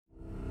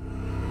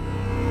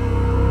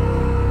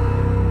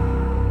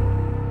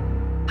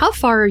How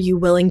far are you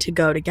willing to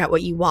go to get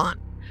what you want?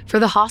 For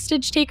the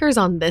hostage takers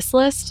on this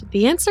list,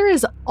 the answer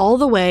is all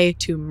the way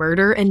to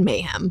murder and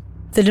mayhem.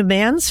 The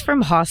demands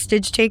from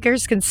hostage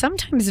takers can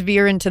sometimes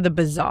veer into the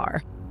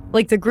bizarre,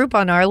 like the group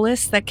on our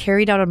list that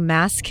carried out a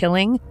mass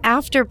killing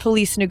after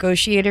police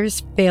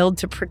negotiators failed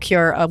to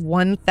procure a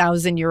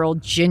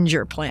 1,000-year-old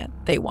ginger plant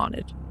they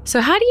wanted.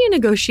 So how do you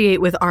negotiate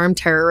with armed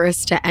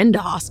terrorists to end a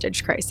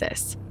hostage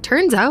crisis?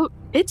 Turns out,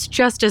 it's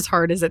just as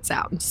hard as it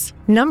sounds.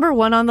 Number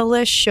 1 on the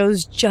list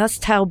shows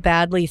just how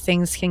badly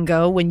things can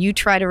go when you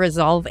try to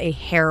resolve a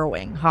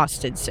harrowing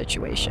hostage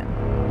situation.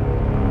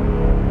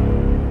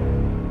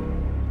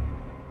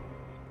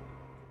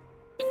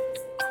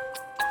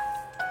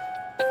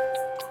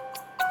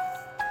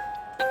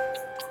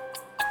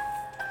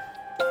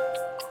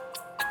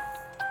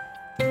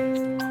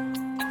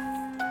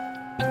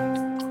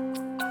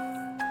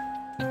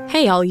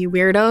 Hey, all you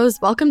weirdos.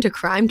 Welcome to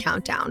Crime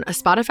Countdown, a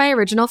Spotify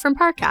original from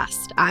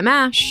Parcast. I'm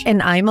Ash. And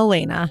I'm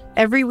Elena.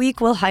 Every week,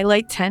 we'll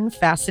highlight 10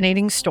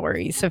 fascinating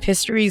stories of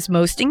history's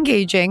most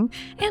engaging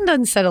and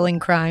unsettling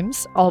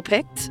crimes, all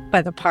picked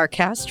by the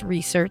Parcast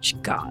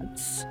research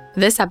gods.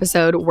 This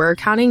episode, we're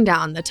counting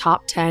down the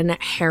top 10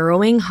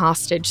 harrowing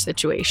hostage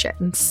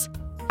situations.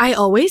 I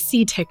always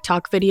see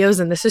TikTok videos,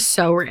 and this is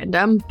so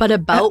random, but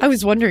about... I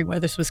was wondering where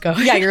this was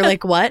going. Yeah, you're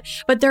like, what?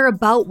 But they're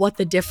about what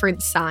the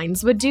different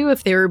signs would do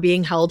if they were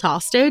being held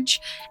hostage.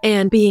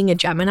 And being a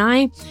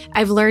Gemini,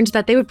 I've learned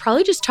that they would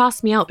probably just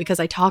toss me out because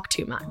I talk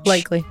too much.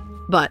 Likely.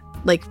 But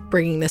like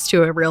bringing this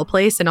to a real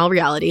place, in all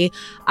reality,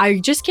 I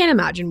just can't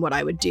imagine what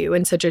I would do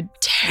in such a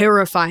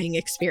terrifying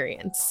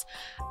experience.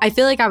 I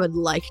feel like I would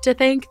like to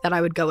think that I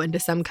would go into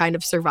some kind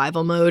of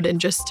survival mode and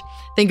just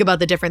think about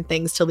the different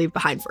things to leave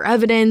behind for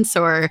evidence,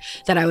 or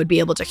that I would be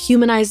able to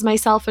humanize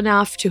myself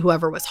enough to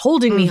whoever was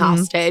holding me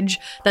hostage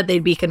that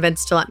they'd be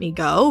convinced to let me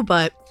go.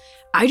 But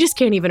I just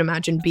can't even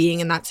imagine being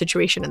in that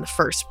situation in the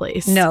first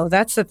place. No,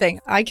 that's the thing.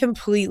 I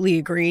completely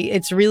agree.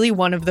 It's really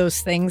one of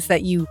those things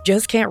that you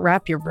just can't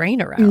wrap your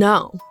brain around.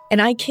 No.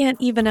 And I can't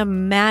even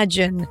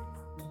imagine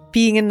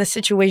being in the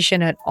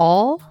situation at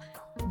all.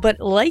 But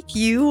like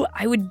you,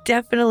 I would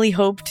definitely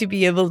hope to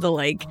be able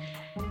to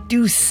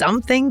do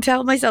something to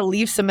help myself,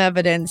 leave some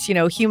evidence,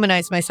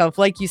 humanize myself,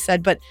 like you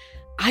said. But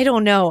I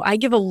don't know. I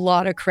give a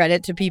lot of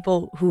credit to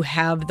people who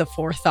have the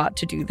forethought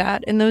to do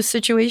that in those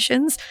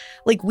situations.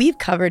 We've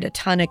covered a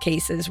ton of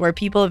cases where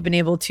people have been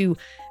able to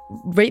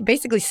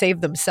basically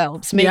save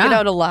themselves, make it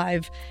out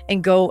alive,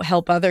 and go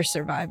help other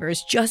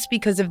survivors just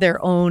because of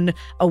their own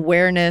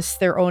awareness,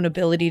 their own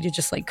ability to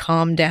just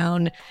calm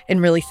down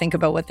and really think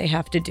about what they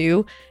have to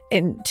do.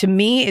 And to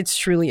me, it's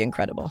truly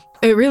incredible.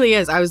 It really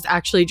is. I was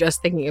actually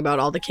just thinking about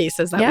all the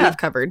cases that we've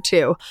covered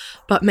too.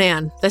 But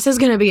man, this is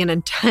going to be an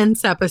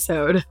intense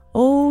episode.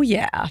 Oh,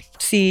 yeah.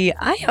 See,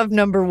 I have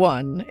number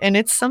 1, and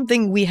it's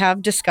something we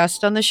have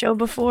discussed on the show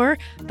before,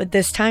 but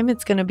this time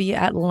it's going to be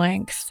at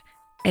length.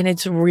 And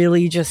it's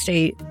really just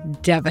a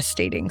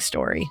devastating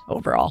story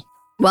overall.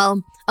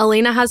 Well,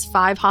 Elena has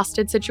 5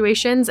 hostage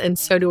situations, and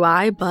so do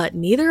I, but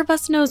neither of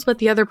us knows what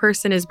the other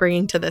person is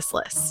bringing to this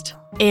list.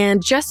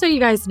 And just so you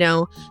guys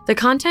know, the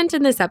content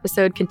in this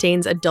episode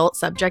contains adult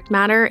subject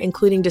matter,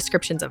 including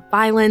descriptions of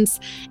violence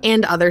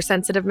and other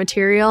sensitive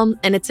material,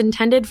 and it's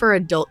intended for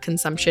adult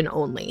consumption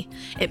only.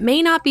 It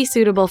may not be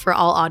suitable for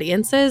all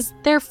audiences,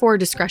 therefore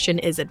discretion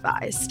is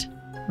advised.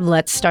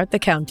 Let's start the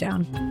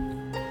countdown.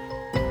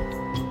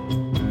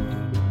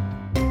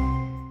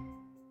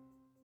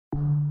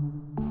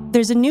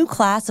 There's a new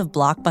class of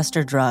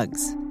blockbuster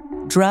drugs.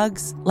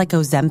 Drugs like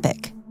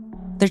Ozempic.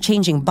 They're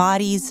changing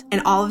bodies.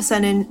 And all of a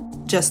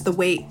sudden, just the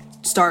weight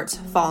starts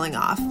falling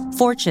off.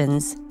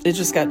 Fortunes. It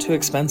just got too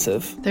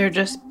expensive. They're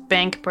just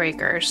bank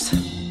breakers.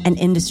 And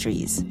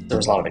industries. There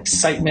was a lot of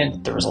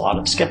excitement. There was a lot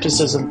of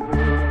skepticism.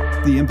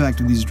 The impact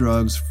of these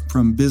drugs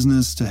from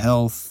business to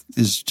health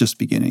is just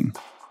beginning.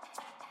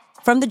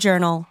 From the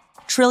Journal,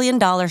 $1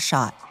 Trillion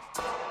Shot.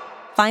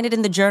 Find it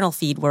in the Journal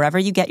feed wherever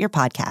you get your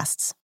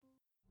podcasts.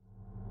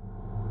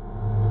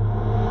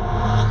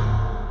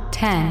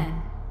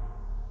 10.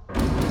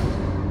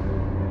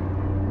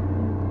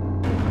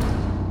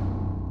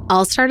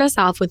 I'll start us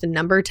off with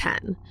number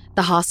 10,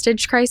 the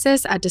hostage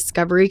crisis at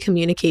Discovery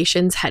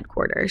Communications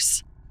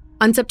headquarters.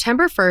 On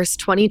September 1st,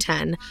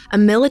 2010, a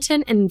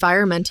militant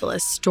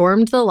environmentalist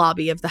stormed the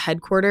lobby of the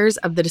headquarters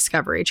of the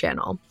Discovery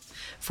Channel.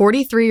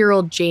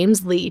 43-year-old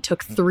James Lee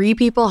took 3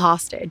 people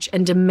hostage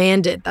and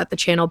demanded that the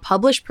channel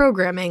publish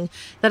programming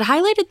that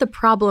highlighted the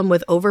problem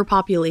with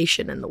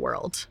overpopulation in the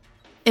world.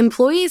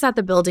 Employees at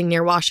the building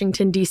near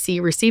Washington,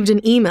 D.C. received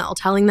an email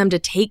telling them to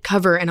take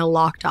cover in a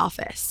locked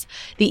office.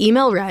 The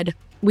email read,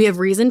 "We have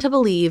reason to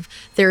believe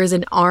there is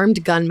an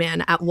armed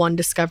gunman at One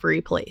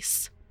Discovery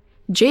Place."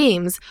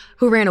 James,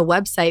 who ran a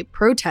website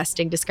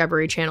protesting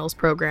Discovery Channel's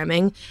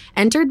programming,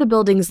 entered the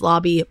building's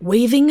lobby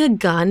waving a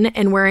gun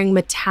and wearing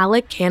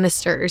metallic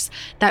canisters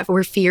that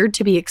were feared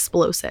to be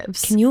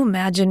explosives. Can you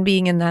imagine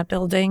being in that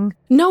building?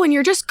 No, and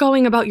you're just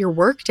going about your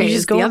work day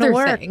is the other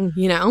thing,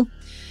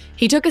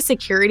 He took a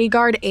security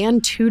guard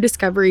and 2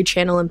 Discovery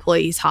Channel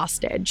employees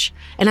hostage.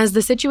 And as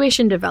the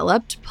situation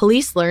developed,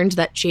 police learned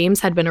that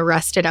James had been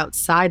arrested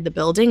outside the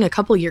building a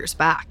couple years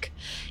back.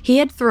 He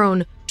had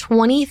thrown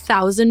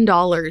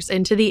 $20,000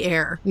 into the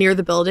air near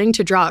the building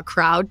to draw a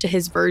crowd to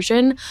his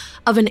version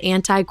of an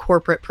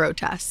anti-corporate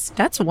protest.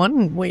 That's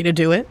one way to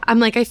do it. I'm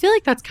like, I feel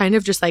like that's kind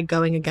of just like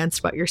going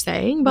against what you're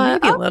saying,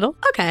 but maybe a little.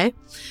 Okay.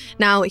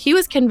 Now, he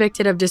was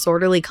convicted of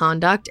disorderly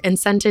conduct and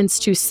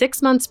sentenced to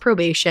 6 months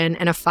probation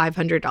and a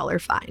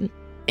 $500 fine.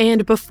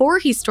 And before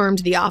he stormed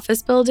the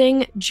office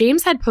building,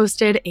 James had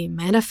posted a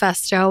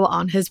manifesto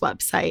on his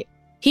website.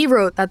 He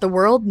wrote that the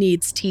world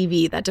needs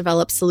TV that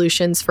develops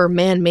solutions for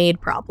man-made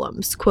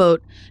problems,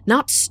 quote,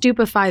 not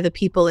stupefy the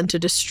people into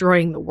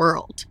destroying the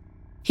world.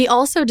 He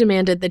also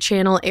demanded the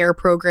channel air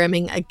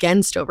programming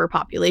against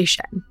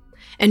overpopulation.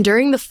 And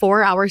during the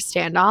 4-hour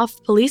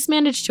standoff, police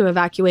managed to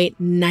evacuate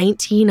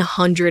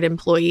 1,900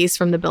 employees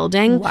from the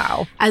building.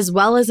 Wow. As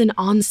well as an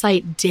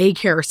on-site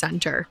daycare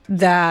center.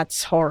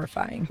 That's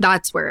horrifying.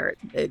 That's where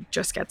it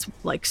just gets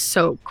like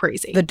so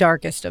crazy. The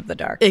darkest of the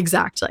dark.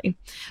 Exactly.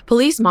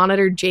 Police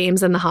monitored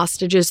James and the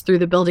hostages through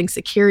the building's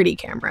security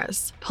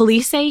cameras.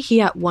 Police say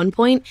he at one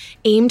point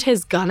aimed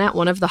his gun at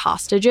one of the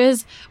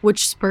hostages,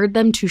 which spurred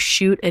them to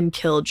shoot and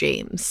kill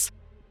James.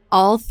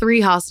 All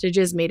 3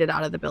 hostages made it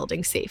out of the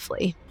building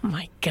safely. Oh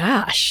my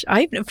gosh.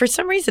 For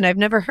some reason, I've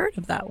never heard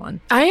of that one.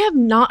 I have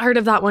not heard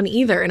of that one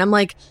either. And I'm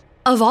like,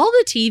 of all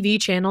the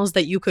TV channels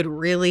that you could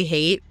really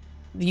hate,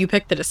 you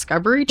picked the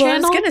Discovery Channel? Well,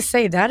 I was going to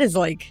say, that is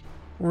like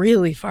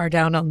really far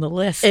down on the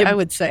list, I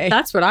would say.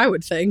 That's what I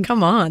would think.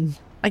 Come on.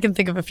 I can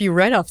think of a few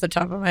right off the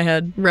top of my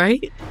head.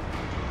 Right?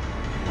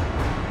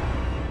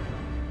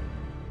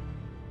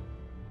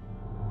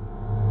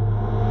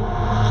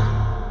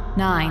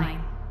 Nine.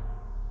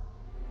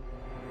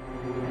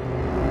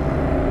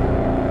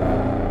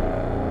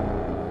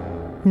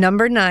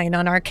 Number 9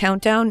 on our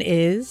countdown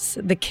is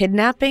the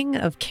kidnapping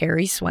of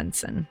Carrie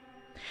Swenson.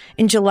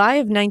 In July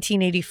of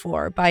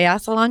 1984,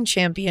 biathlon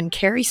champion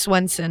Carrie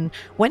Swenson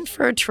went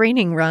for a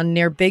training run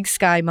near Big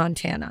Sky,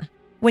 Montana.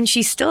 When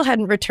she still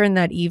hadn't returned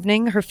that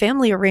evening, her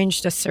family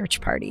arranged a search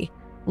party.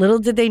 Little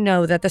did they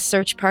know that the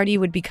search party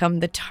would become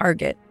the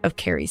target of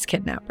Carrie's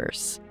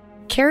kidnappers.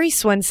 Carrie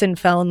Swenson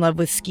fell in love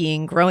with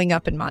skiing growing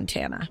up in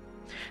Montana.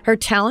 Her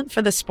talent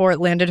for the sport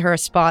landed her a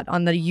spot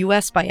on the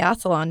U.S.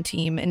 biathlon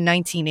team in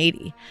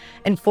 1980,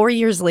 and 4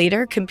 years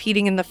later,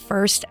 competing in the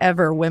first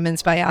ever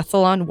women's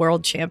biathlon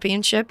world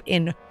championship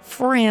in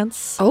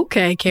France.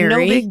 Okay, Carrie. No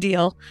big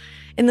deal.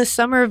 In the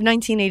summer of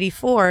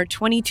 1984,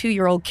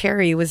 22-year-old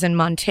Carrie was in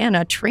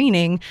Montana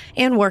training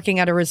and working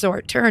at a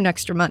resort to earn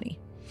extra money.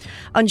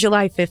 On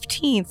July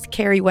 15th,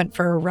 Carrie went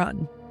for a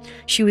run.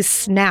 She was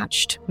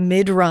snatched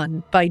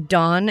mid-run by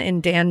Dawn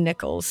and Dan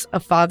Nichols, a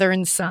father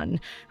and son,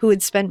 who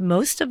had spent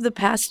most of the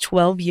past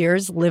 12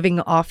 years living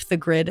off the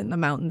grid in the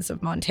mountains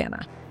of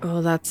Montana.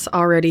 Oh, that's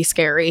already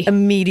scary.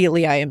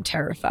 Immediately, I am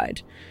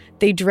terrified.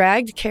 They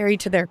dragged Carrie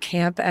to their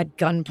camp at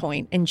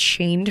gunpoint and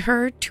chained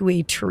her to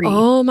a tree.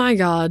 Oh my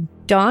God.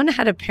 Dawn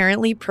had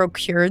apparently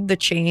procured the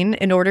chain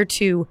in order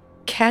to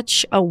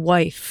catch a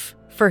wife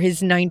for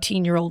his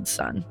 19-year-old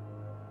son.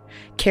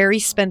 Carrie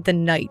spent the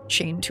night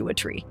chained to a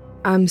tree.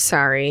 I'm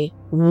sorry.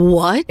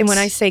 What? And when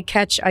I say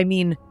catch, I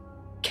mean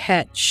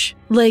catch.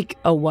 Like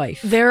a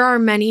wife. There are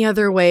many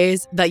other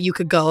ways that you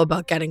could go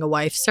about getting a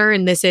wife, sir,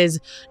 and this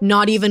is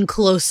not even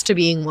close to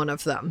being one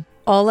of them.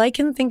 All I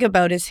can think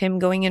about is him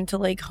going into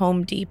like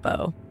Home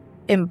Depot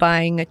and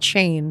buying a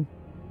chain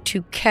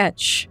to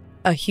catch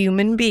a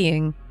human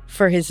being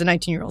for his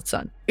 19-year-old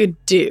son.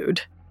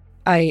 Dude.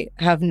 I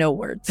have no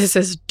words. This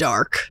is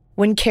dark.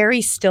 When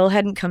Carrie still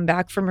hadn't come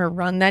back from her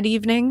run that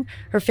evening,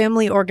 her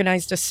family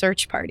organized a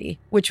search party,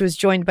 which was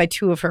joined by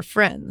 2 of her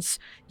friends,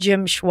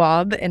 Jim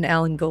Schwab and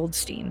Alan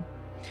Goldstein.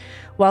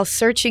 While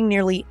searching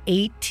nearly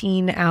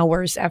 18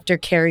 hours after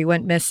Carrie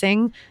went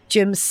missing,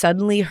 Jim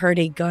suddenly heard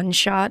a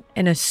gunshot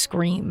and a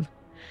scream.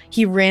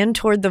 He ran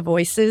toward the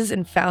voices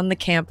and found the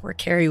camp where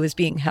Carrie was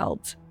being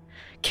held.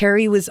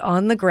 Carrie was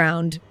on the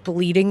ground,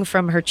 bleeding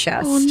from her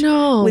chest. Oh,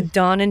 no. With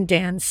Dawn and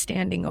Dan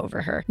standing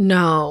over her.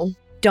 No.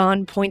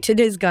 Dawn pointed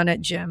his gun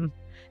at Jim.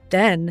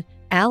 Then,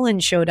 Alan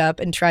showed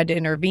up and tried to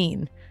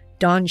intervene.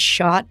 Dawn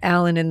shot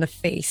Alan in the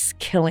face,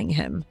 killing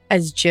him,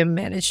 as Jim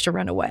managed to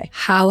run away.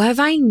 How have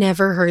I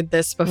never heard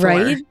this before?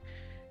 Right?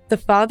 The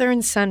father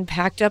and son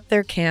packed up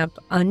their camp,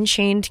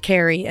 unchained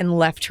Carrie, and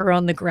left her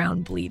on the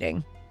ground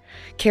bleeding.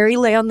 Carrie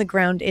lay on the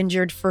ground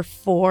injured for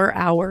 4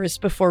 hours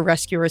before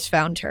rescuers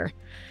found her.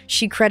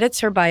 She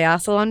credits her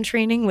biathlon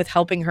training with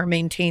helping her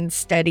maintain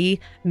steady,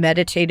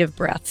 meditative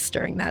breaths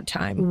during that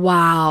time.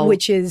 Wow.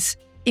 Which is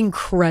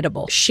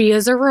incredible. She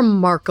is a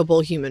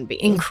remarkable human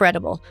being.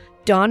 Incredible.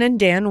 Dawn and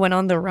Dan went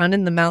on the run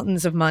in the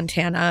mountains of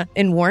Montana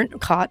and weren't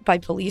caught by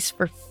police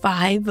for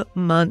 5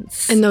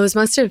 months. And those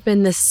must have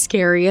been the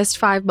scariest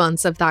 5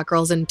 months of that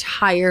girl's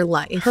entire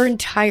life. Her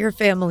entire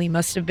family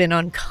must have been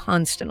on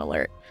constant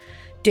alert.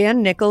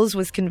 Dan Nichols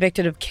was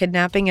convicted of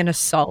kidnapping and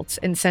assault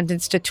and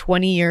sentenced to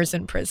 20 years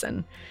in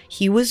prison.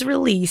 He was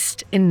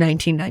released in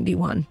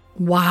 1991.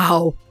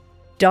 Wow.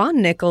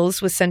 Don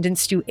Nichols was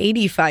sentenced to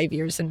 85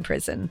 years in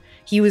prison.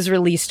 He was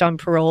released on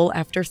parole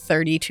after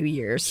 32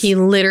 years. He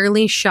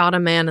literally shot a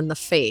man in the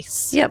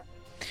face. Yep.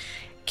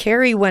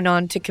 Carey went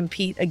on to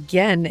compete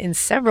again in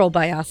several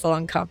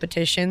biathlon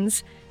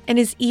competitions and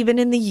is even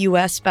in the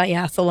U.S.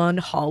 Biathlon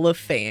Hall of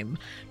Fame.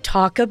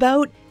 Talk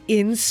about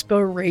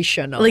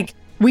inspirational. Like,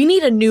 we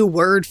need a new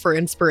word for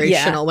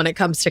inspirational when it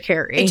comes to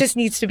Carey. It just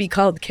needs to be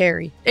called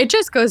Carey. It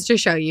just goes to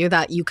show you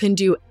that you can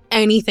do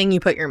anything you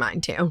put your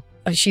mind to.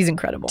 She's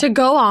incredible. To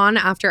go on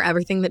after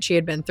everything that she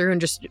had been through and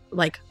just,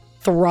 like,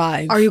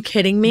 thrive. Are you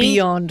kidding me?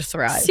 Beyond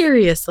thrive.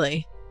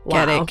 Seriously.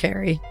 Get Wow. it,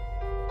 Carey.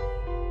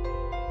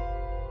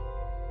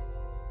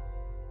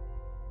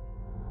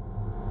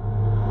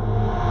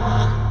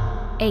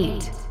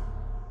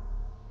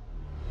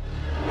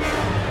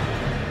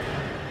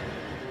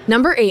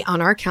 Number 8 on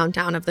our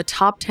countdown of the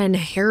top 10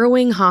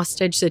 harrowing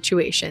hostage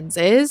situations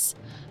is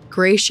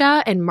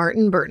Gracia and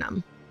Martin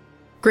Burnham.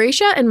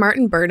 Gracia and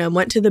Martin Burnham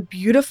went to the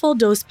beautiful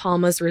Dos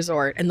Palmas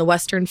resort in the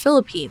western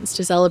Philippines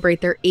to celebrate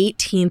their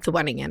 18th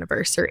wedding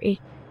anniversary.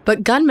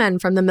 But gunmen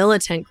from the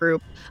militant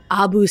group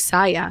Abu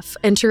Sayyaf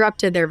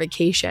interrupted their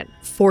vacation,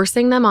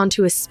 forcing them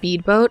onto a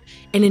speedboat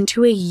and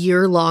into a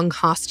year-long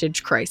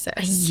hostage crisis.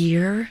 A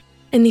year?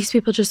 And these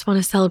people just want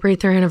to celebrate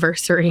their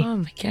anniversary. Oh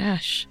my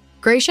gosh.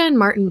 Gracia and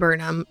Martin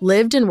Burnham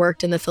lived and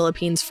worked in the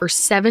Philippines for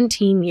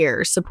 17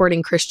 years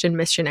supporting Christian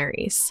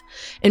missionaries.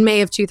 In May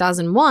of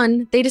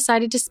 2001, they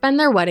decided to spend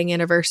their wedding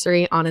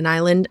anniversary on an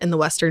island in the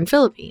western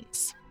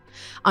Philippines.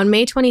 On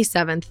May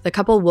 27th, the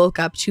couple woke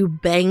up to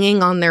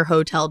banging on their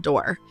hotel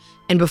door.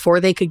 And before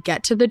they could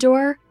get to the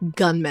door,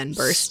 gunmen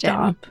burst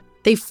in.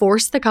 They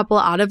forced the couple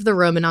out of the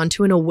room and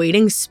onto an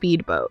awaiting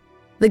speedboat.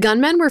 The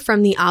gunmen were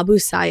from the Abu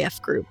Sayyaf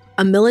group,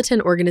 a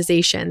militant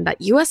organization that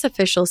U.S.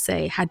 officials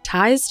say had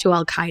ties to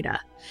al-Qaeda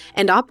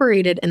and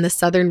operated in the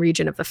southern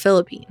region of the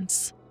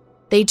Philippines.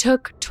 They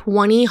took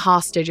 20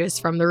 hostages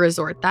from the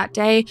resort that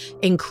day,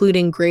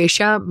 including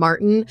Gracia,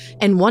 Martin,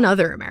 and one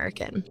other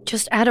American.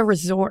 Just at a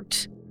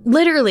resort.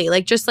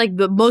 Literally, just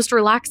the most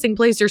relaxing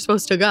place you're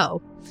supposed to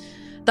go.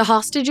 The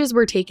hostages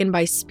were taken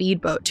by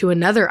speedboat to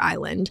another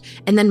island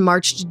and then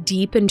marched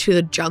deep into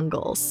the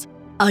jungles.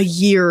 A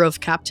year of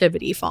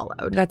captivity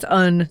followed. That's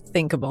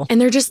unthinkable. And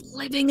they're just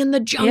living in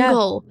the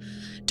jungle. Yeah.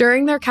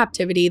 During their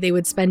captivity, they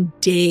would spend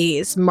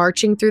days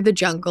marching through the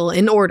jungle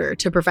in order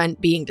to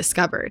prevent being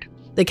discovered.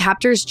 The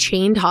captors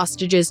chained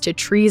hostages to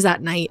trees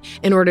at night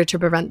in order to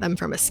prevent them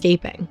from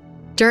escaping.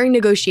 During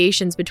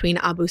negotiations between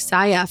Abu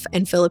Sayyaf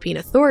and Philippine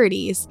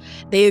authorities,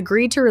 they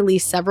agreed to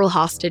release several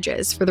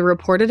hostages for the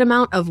reported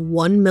amount of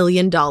 $1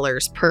 million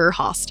per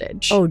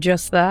hostage. Oh,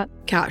 just that?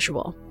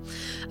 Casual.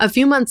 A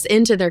few months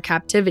into their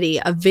captivity,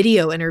 a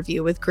video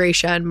interview with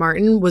Gracia and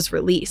Martin was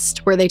released,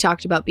 where they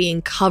talked about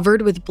being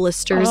covered with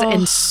blisters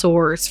and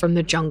sores from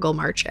the jungle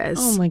marches.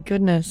 Oh my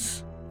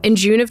goodness. In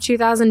June of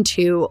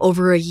 2002,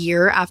 over a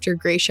year after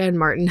Gracia and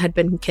Martin had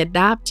been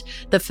kidnapped,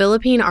 the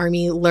Philippine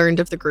army learned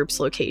of the group's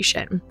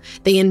location.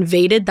 They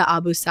invaded the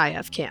Abu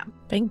Sayyaf camp.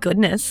 Thank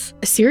goodness.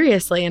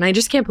 Seriously, and I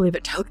just can't believe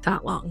it took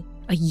that long.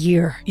 A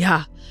year.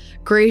 Yeah.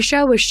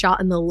 Gracia was shot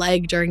in the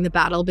leg during the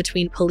battle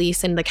between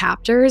police and the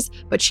captors,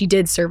 but she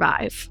did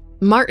survive.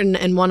 Martin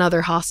and one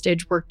other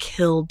hostage were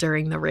killed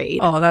during the raid.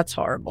 Oh, that's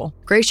horrible.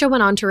 Gracia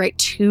went on to write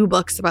 2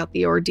 books about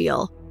the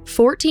ordeal.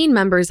 14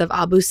 members of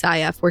Abu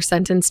Sayyaf were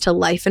sentenced to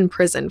life in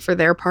prison for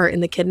their part in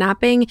the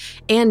kidnapping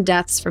and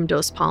deaths from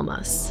Dos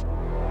Palmas.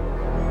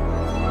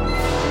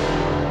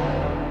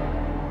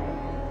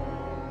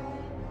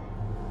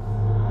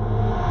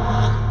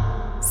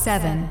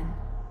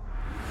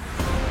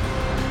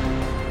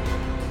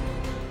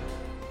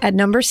 At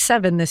number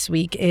 7 this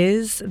week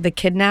is the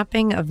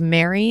kidnapping of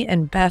Mary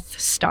and Beth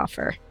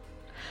Stauffer.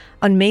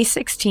 On May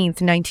 16,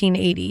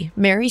 1980,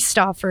 Mary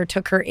Stauffer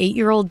took her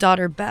 8-year-old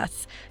daughter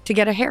Beth to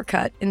get a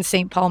haircut in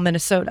St. Paul,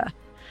 Minnesota.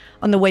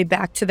 On the way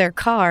back to their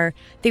car,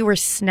 they were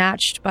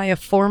snatched by a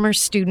former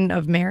student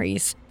of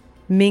Mary's,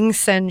 Ming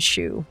Sen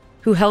Shu,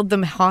 who held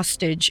them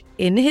hostage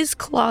in his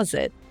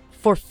closet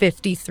for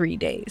 53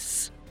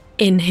 days.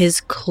 In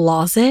his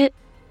closet?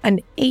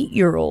 An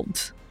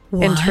 8-year-old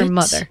and her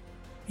mother.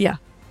 Yeah.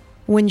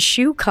 When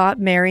Shu caught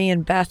Mary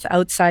and Beth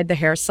outside the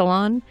hair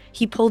salon,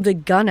 he pulled a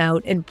gun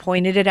out and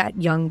pointed it at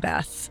young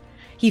Beth.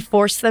 He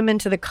forced them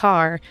into the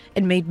car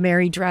and made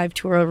Mary drive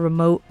to a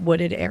remote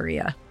wooded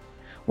area.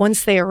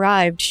 Once they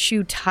arrived,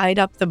 Shu tied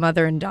up the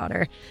mother and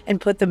daughter and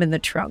put them in the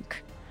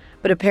trunk.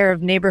 But a pair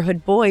of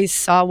neighborhood boys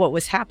saw what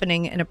was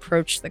happening and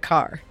approached the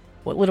car.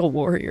 What little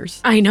warriors.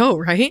 I know,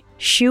 right?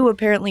 Shu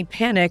apparently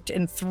panicked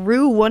and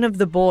threw one of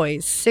the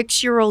boys,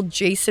 6-year-old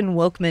Jason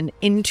Wilkman,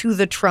 into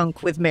the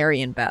trunk with Mary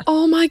and Beth.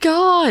 Oh my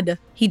God.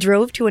 He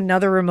drove to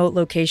another remote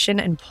location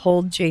and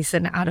pulled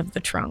Jason out of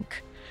the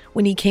trunk.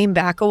 When he came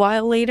back a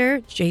while later,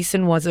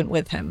 Jason wasn't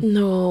with him.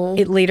 No.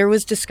 It later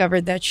was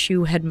discovered that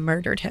Shu had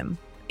murdered him,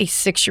 a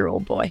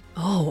 6-year-old boy.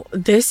 Oh,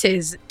 this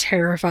is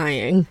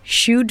terrifying.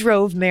 Shu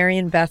drove Mary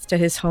and Beth to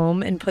his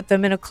home and put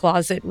them in a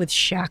closet with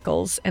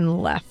shackles and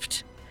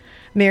left.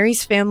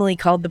 Mary's family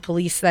called the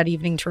police that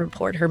evening to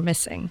report her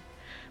missing.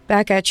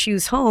 Back at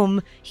Shu's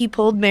home, he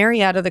pulled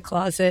Mary out of the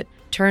closet,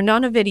 turned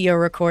on a video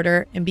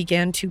recorder, and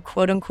began to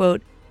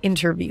quote-unquote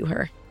interview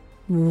her.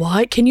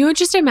 What? Can you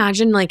just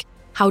imagine, like,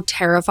 how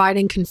terrified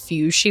and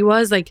confused she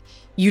was? Like,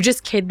 you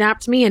just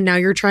kidnapped me and now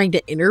you're trying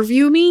to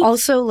interview me?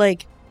 Also,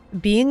 like,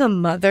 being a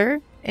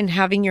mother and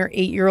having your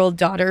 8-year-old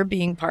daughter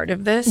being part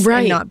of this Right.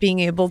 and not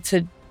being able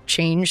to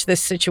change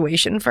this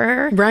situation for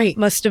her Right.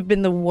 must have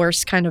been the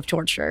worst kind of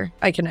torture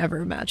I can ever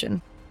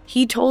imagine.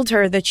 He told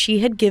her that she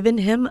had given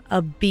him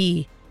a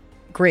B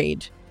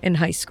grade in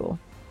high school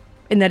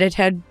and that it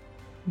had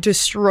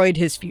destroyed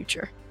his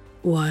future.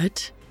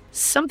 What?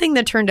 Something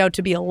that turned out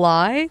to be a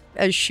lie,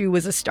 as Shu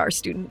was a star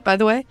student, by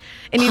the way.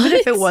 And even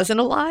if it wasn't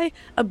a lie,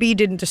 a B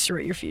didn't destroy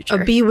your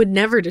future. A bee would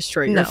never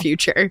destroy your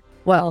future.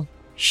 Well,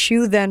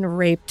 Shu then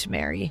raped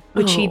Mary,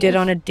 which he Oh. did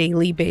on a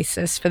daily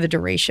basis for the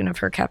duration of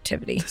her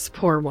captivity. This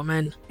poor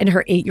woman. And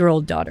her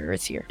 8-year-old daughter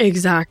is here.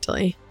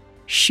 Exactly.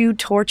 Shu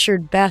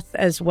tortured Beth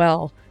as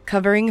well,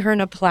 covering her in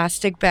a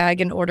plastic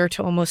bag in order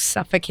to almost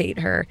suffocate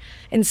her,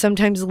 and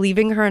sometimes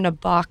leaving her in a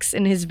box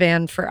in his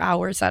van for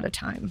hours at a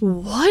time.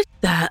 What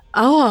the?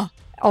 Oh.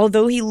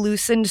 Although he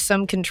loosened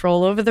some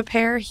control over the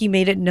pair, he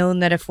made it known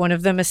that if one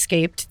of them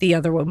escaped, the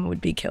other woman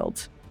would be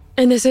killed.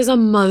 And this is a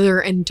mother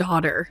and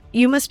daughter.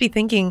 You must be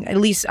thinking, at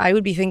least I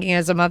would be thinking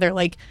as a mother,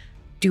 like,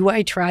 do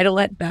I try to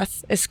let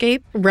Beth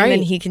escape? Right. And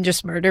then he can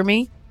just murder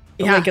me?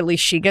 Yeah. Like, at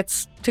least she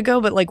gets to go,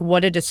 but like,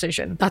 what a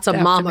decision. That's a to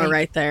have to mama make.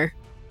 right there.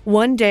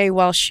 One day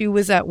while Shu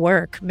was at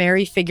work,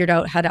 Mary figured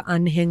out how to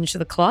unhinge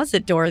the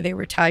closet door they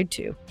were tied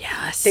to.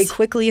 Yes. They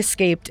quickly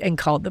escaped and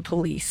called the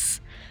police.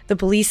 The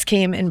police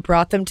came and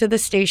brought them to the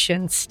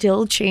station,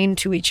 still chained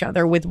to each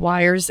other with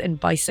wires and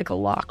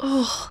bicycle locks.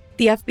 Oh.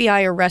 The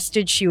FBI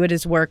arrested Shu at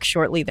his work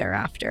shortly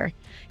thereafter.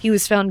 He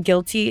was found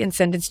guilty and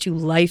sentenced to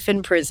life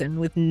in prison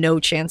with no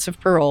chance of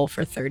parole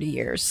for 30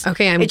 years.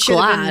 Okay, I'm It should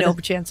have glad. been no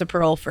chance of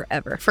parole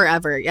forever.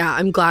 Forever. Yeah,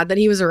 I'm glad that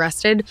he was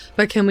arrested.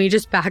 But can we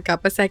just back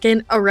up a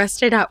second?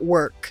 Arrested at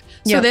work.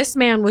 So Yep. this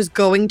man was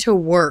going to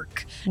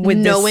work With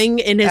this knowing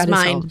in his at his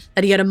mind home.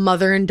 that he had a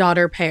mother and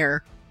daughter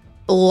pair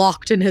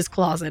locked in his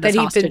closet as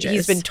That hostages.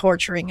 he's been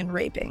torturing and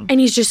raping. and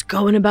he's just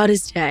going about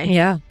his day.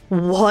 Yeah.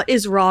 What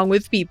is wrong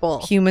with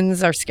people?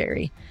 Humans are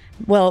scary.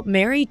 Well,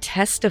 Mary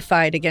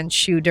testified against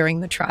Shu during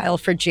the trial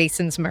for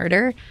Jason's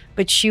murder,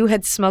 but Shu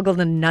had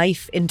smuggled a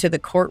knife into the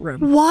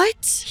courtroom.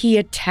 What? He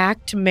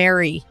attacked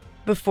Mary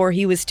before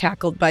he was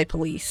tackled by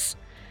police.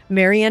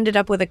 Mary ended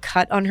up with a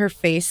cut on her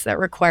face that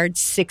required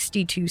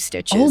 62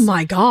 stitches. Oh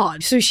my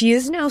God. So she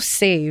is now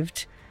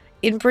saved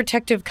in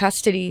protective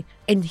custody,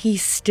 and he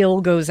still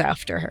goes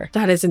after her.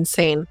 That is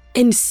insane.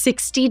 And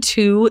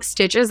 62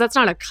 stitches? That's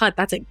not a cut,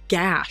 that's a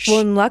gash. Well,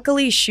 and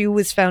luckily, Shu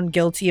was found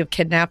guilty of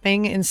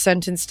kidnapping and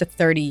sentenced to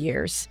 30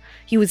 years.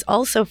 He was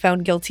also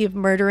found guilty of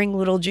murdering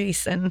little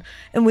Jason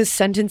and was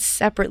sentenced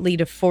separately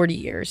to 40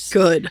 years.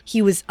 Good.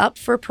 He was up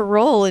for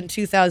parole in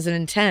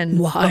 2010.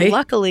 Why? But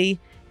luckily,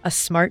 a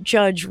smart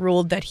judge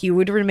ruled that he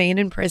would remain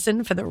in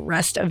prison for the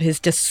rest of his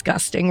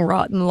disgusting,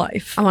 rotten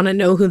life. I want to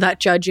know who that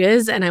judge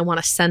is, and I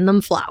want to send them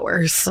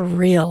flowers. For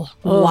real.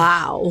 Ugh.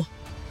 Wow.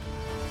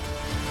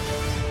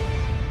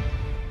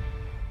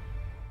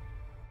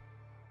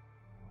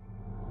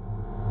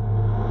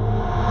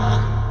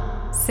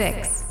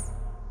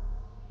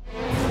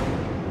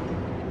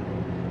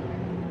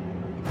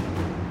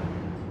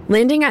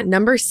 Landing at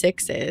number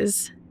 6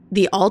 is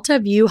the Alta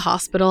View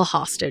Hospital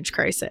hostage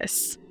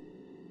crisis.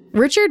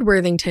 Richard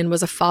Worthington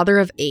was a father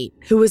of 8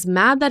 who was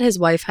mad that his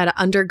wife had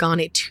undergone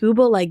a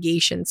tubal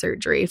ligation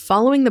surgery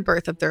following the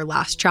birth of their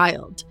last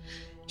child.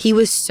 He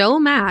was so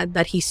mad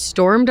that he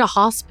stormed a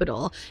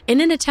hospital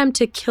in an attempt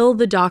to kill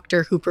the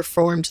doctor who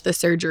performed the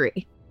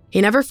surgery.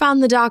 He never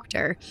found the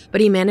doctor,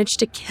 but he managed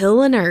to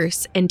kill a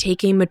nurse and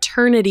take a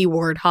maternity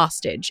ward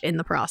hostage in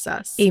the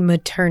process. A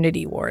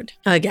maternity ward.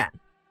 Again.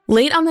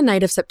 Late on the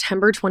night of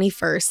September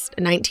 21st,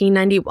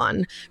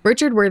 1991,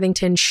 Richard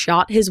Worthington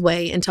shot his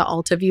way into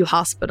Alta View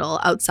Hospital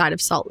outside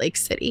of Salt Lake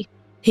City.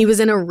 He was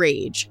in a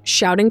rage,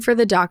 shouting for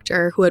the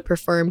doctor who had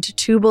performed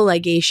tubal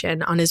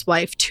ligation on his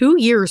wife 2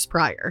 years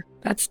prior.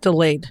 That's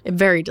delayed.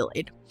 Very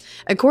delayed.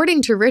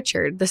 According to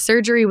Richard, the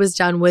surgery was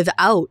done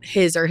without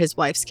his or his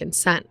wife's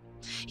consent.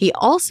 He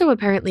also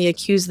apparently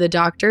accused the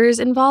doctors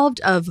involved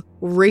of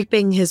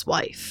raping his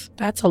wife.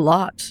 That's a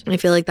lot. I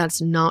feel like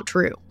that's not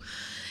true.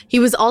 He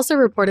was also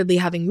reportedly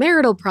having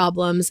marital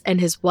problems, and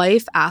his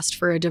wife asked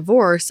for a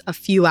divorce a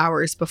few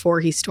hours before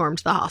he stormed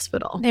the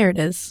hospital. There it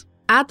is.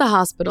 At the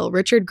hospital,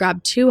 Richard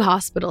grabbed 2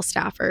 hospital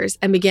staffers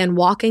and began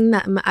walking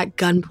them at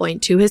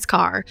gunpoint to his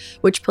car,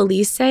 which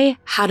police say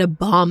had a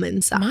bomb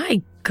inside.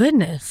 My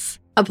goodness.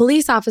 A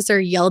police officer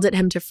yelled at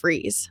him to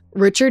freeze.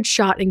 Richard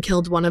shot and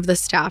killed one of the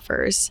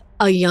staffers,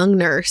 a young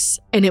nurse,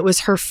 and it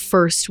was her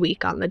first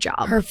week on the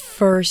job. Her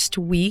first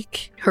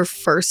week? Her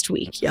first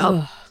week, yup.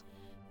 Ugh.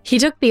 He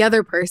took the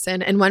other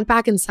person and went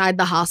back inside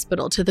the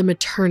hospital to the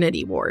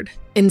maternity ward.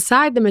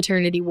 Inside the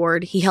maternity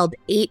ward, he held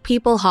 8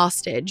 people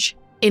hostage,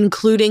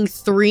 including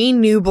 3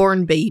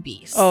 newborn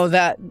babies. Oh,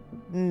 that...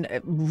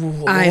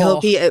 I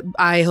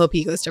hope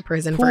he goes to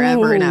prison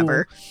forever and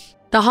ever.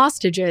 The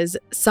hostages,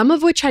 some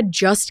of which had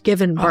just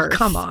given birth, Oh,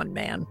 come on,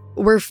 man.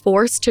 were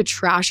forced to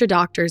trash a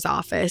doctor's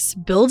office,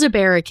 build a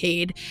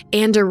barricade,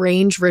 and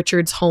arrange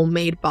Richard's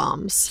homemade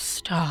bombs.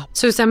 Stop.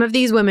 So some of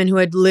these women who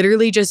had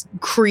literally just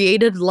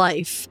created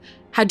life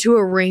had to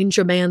arrange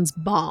a man's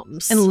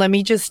bombs. And let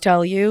me just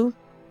tell you,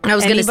 I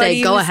was going to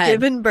say, go ahead.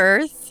 Given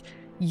birth,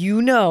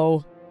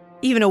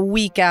 even a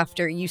week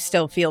after, you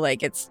still feel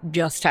like it's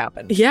just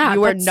happened.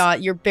 Yeah.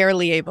 You're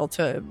barely able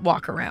to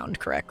walk around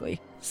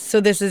correctly.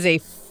 So this is a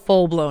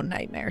full-blown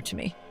nightmare to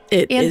me.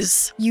 It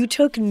is. You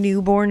took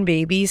newborn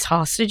babies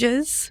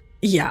hostages?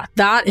 Yeah,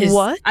 that is.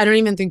 What? I don't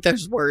even think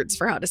there's words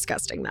for how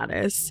disgusting that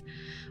is.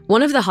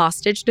 One of the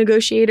hostage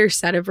negotiators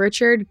said of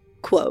Richard,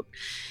 quote,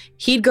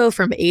 "He'd go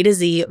from A to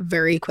Z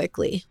very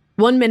quickly.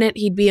 One minute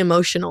he'd be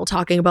emotional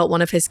talking about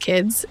one of his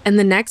kids, and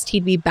the next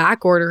he'd be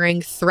back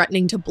ordering,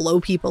 threatening to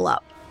blow people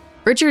up."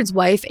 Richard's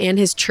wife and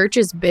his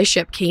church's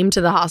bishop came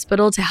to the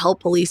hospital to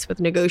help police with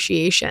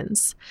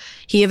negotiations.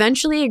 He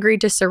eventually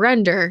agreed to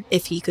surrender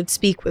if he could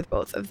speak with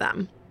both of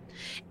them.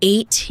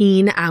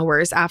 18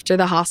 hours after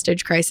the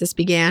hostage crisis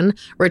began,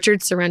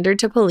 Richard surrendered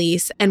to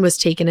police and was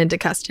taken into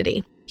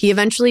custody. He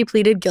eventually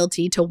pleaded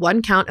guilty to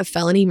 1 count of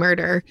felony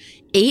murder,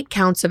 8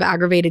 counts of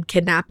aggravated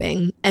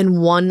kidnapping,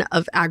 and 1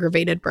 of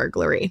aggravated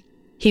burglary.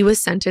 He was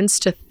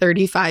sentenced to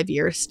 35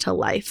 years to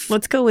life.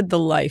 Let's go with the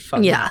life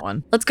on that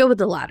one. Let's go with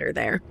the latter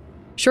there.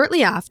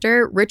 Shortly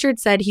after, Richard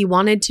said he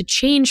wanted to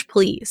change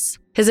pleas.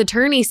 His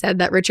attorney said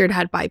that Richard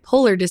had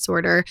bipolar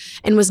disorder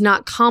and was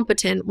not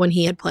competent when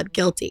he had pled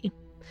guilty.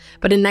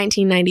 But in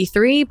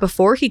 1993,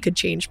 before he could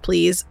change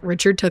pleas,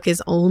 Richard took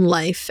his own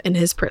life in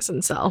his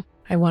prison cell.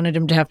 I wanted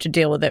him to have to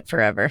deal with it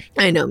forever.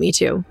 I know, me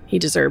too. He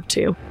deserved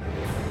to.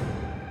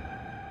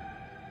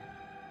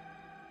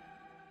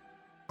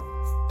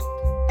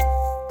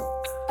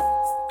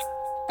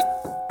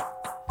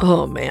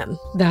 Oh, man.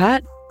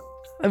 That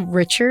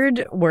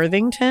Richard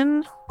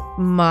Worthington,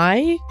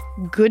 my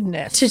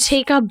goodness. To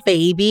take a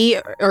baby,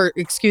 or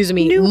excuse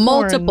me, Newborns.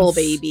 multiple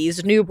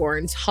babies,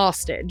 newborns,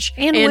 hostage.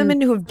 And women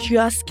who have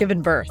just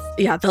given birth.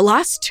 Yeah, the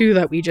last 2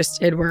 that we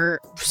just did were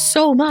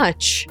so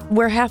much.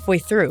 We're halfway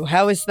through.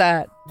 How is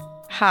that?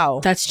 How?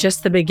 That's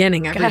just the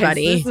beginning,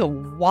 everybody. Guys, this is a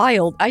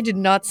wild. I did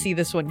not see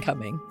this one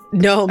coming.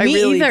 No, me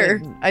really either.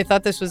 didn't. I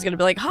thought this was going to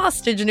be like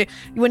hostage. And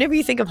whenever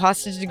you think of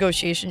hostage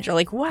negotiations, you're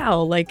like,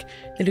 wow, like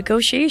the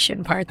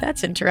negotiation part,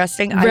 that's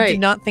interesting. Right. I did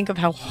not think of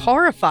how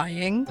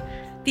horrifying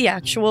the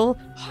actual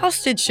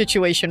hostage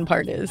situation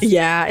part is.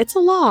 Yeah, it's a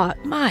lot.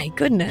 My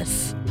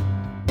goodness.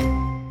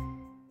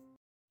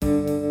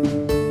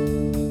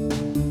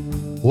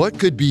 What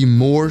could be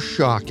more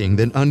shocking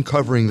than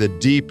uncovering the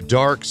deep,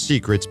 dark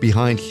secrets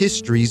behind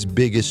history's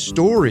biggest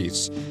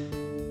stories?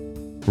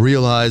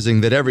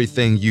 Realizing that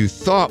everything you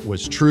thought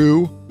was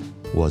true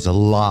was a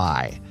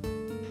lie.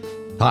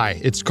 Hi,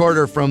 it's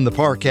Carter from the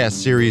Parcast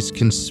series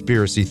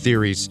Conspiracy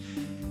Theories.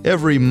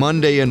 Every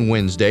Monday and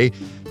Wednesday,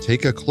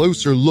 take a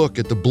closer look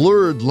at the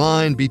blurred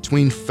line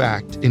between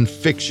fact and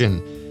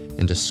fiction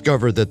and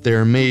discover that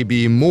there may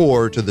be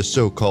more to the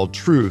so-called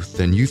truth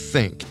than you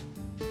think.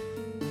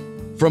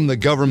 From the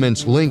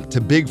government's link to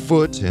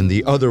Bigfoot and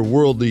the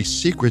otherworldly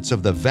secrets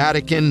of the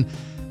Vatican,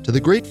 to the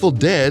Grateful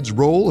Dead's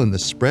role in the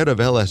spread of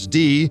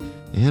LSD,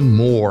 and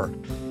more.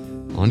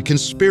 On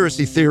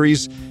Conspiracy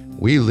Theories,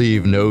 we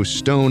leave no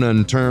stone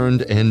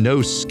unturned and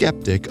no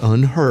skeptic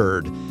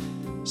unheard.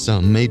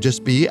 Some may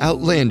just be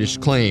outlandish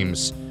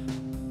claims.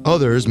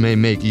 Others may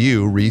make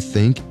you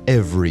rethink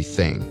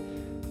everything.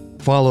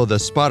 Follow the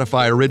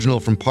Spotify original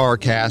from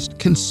Parcast,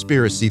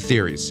 Conspiracy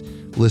Theories.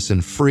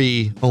 Listen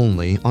free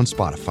only on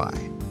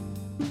Spotify.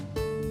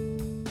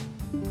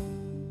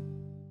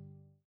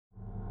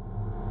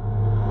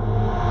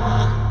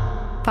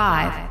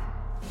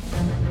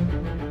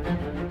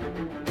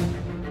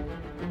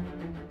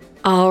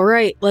 All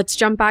right, let's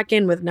jump back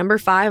in with number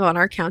 5 on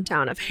our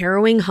countdown of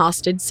harrowing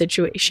hostage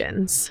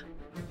situations.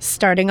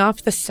 Starting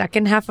off the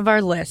second half of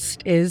our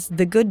list is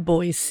the Good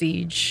Boys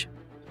Siege.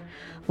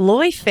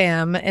 Loy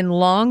Pham and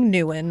Long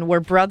Nguyen were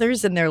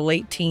brothers in their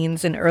late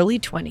teens and early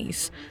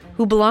 20s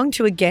who belonged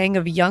to a gang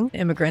of young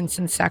immigrants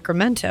in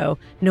Sacramento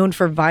known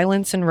for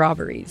violence and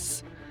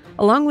robberies.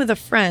 Along with a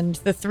friend,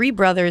 the 3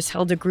 brothers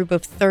held a group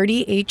of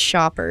 38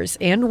 shoppers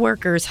and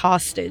workers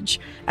hostage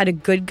at a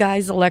Good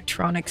Guys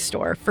electronics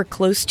store for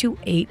close to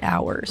 8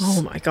 hours.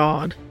 Oh my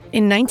God.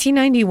 In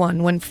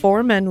 1991, when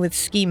 4 men with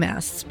ski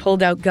masks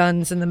pulled out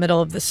guns in the middle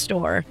of the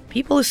store,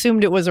 people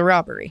assumed it was a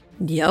robbery.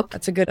 Yep.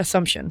 That's a good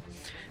assumption.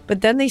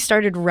 But then they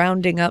started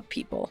rounding up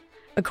people.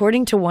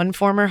 According to one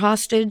former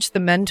hostage, the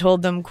men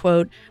told them,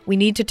 quote, "We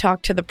need to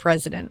talk to the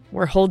president.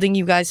 We're holding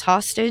you guys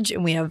hostage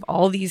and we have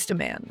all these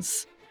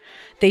demands."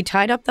 They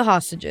tied up the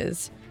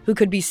hostages, who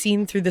could be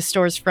seen through the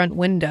store's front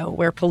window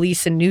where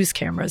police and news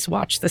cameras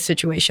watched the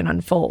situation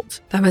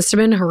unfold. That must have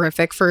been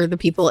horrific for the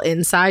people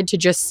inside to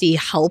just see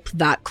help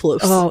that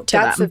close to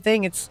that's them. the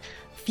thing. It's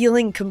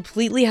feeling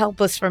completely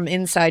helpless from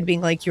inside,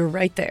 being like, you're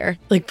right there.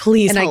 Like,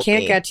 please and help I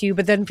can't me. get to you,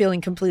 but then feeling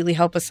completely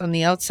helpless on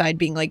the outside,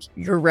 being like,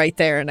 you're right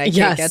there and I Yes.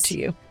 can't get to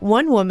you.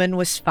 One woman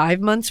was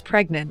 5 months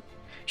pregnant.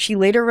 She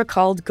later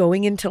recalled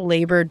going into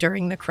labor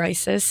during the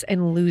crisis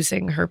and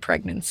losing her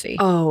pregnancy.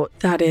 Oh,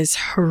 that is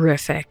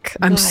horrific.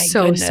 I'm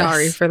so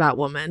sorry for that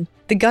woman.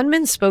 The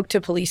gunmen spoke to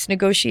police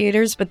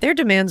negotiators, but their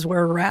demands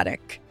were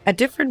erratic. At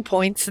different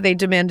points, they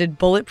demanded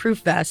bulletproof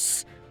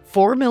vests,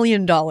 $4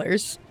 million,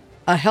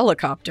 a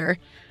helicopter,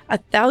 a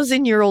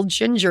 1,000-year-old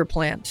ginger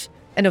plant,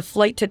 and a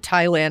flight to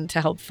Thailand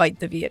to help fight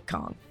the Viet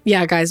Cong.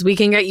 Yeah, guys, we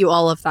can get you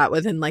all of that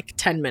within like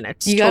 10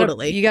 minutes. You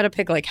totally. You got to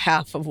pick like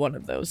half of one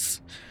of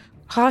those.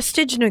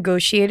 Hostage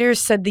negotiators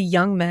said the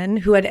young men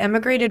who had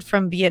emigrated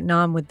from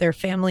Vietnam with their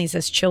families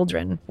as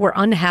children were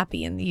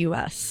unhappy in the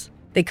U.S.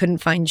 They couldn't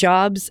find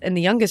jobs, and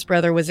the youngest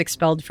brother was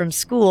expelled from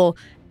school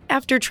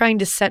after trying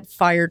to set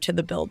fire to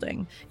the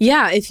building.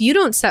 Yeah, if you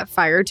don't set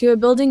fire to a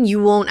building,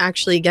 you won't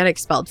actually get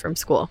expelled from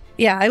school.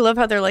 Yeah, I love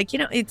how they're like,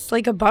 it's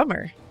like a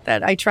bummer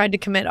that I tried to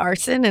commit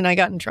arson and I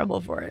got in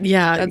trouble for it.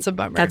 Yeah, that's a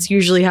bummer. That's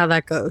usually how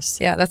that goes.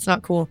 Yeah, that's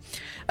not cool.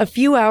 A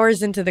few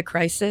hours into the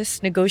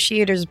crisis,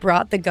 negotiators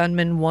brought the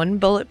gunman one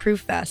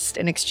bulletproof vest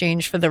in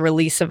exchange for the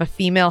release of a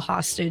female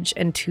hostage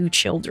and 2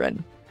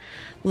 children.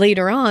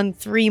 Later on,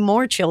 3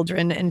 more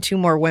children and 2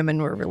 more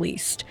women were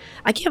released.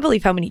 I can't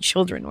believe how many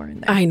children were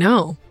in there. I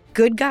know.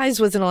 Good Guys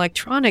was an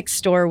electronics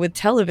store with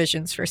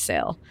televisions for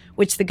sale,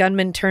 which the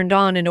gunmen turned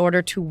on in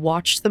order to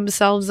watch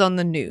themselves on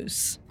the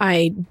news.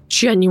 I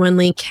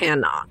genuinely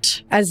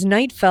cannot. As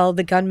night fell,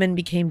 the gunmen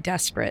became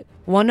desperate.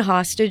 One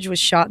hostage was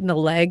shot in the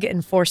leg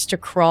and forced to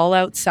crawl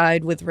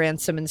outside with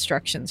ransom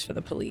instructions for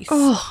the police.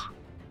 Oh.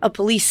 A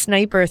police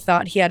sniper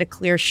thought he had a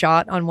clear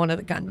shot on one of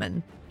the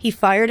gunmen. He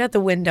fired at the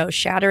window,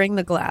 shattering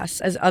the glass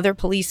as other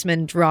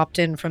policemen dropped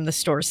in from the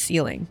store's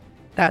ceiling.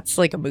 That's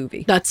like a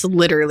movie. That's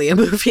literally a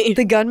movie.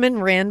 The gunmen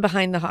ran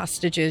behind the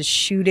hostages,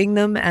 shooting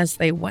them as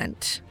they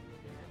went.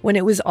 When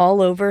it was all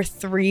over,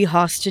 3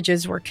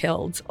 hostages were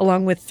killed,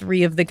 along with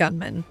 3 of the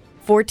gunmen.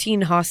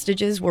 14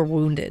 hostages were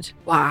wounded.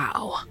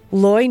 Wow.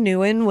 Loy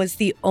Nguyen was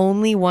the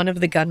only one of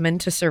the gunmen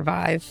to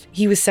survive.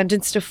 He was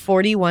sentenced to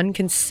 41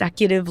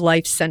 consecutive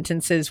life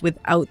sentences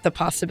without the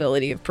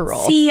possibility of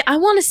parole. See, I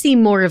want to see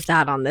more of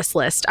that on this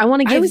list. I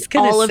want to give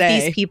all of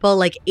these people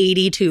like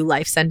 82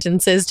 life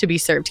sentences to be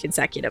served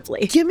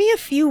consecutively. Give me a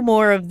few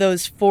more of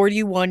those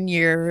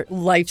 41-year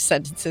life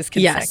sentences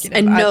consecutive. Yes,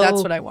 and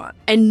that's what I want.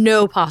 And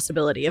no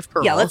possibility of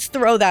parole. Yeah, let's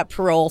throw that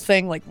parole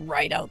thing like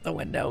right out the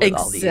window with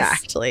all these.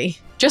 Exactly.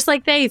 Just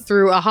like they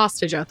threw a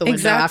hostage out the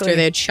window after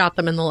they had shot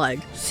them in the leg.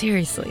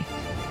 Seriously.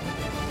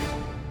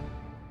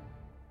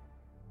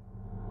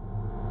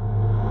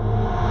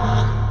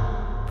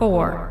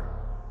 Four.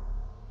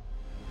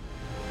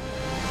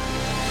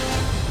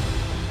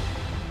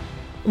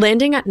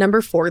 Landing at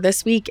number 4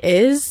 this week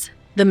is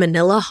the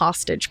Manila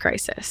hostage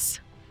crisis.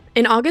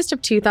 In August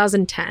of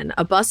 2010,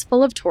 a bus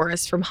full of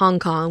tourists from Hong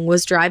Kong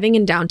was driving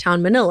in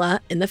downtown Manila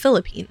in the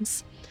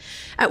Philippines.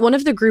 At one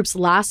of the group's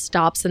last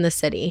stops in the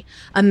city,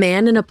 a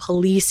man in a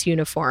police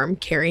uniform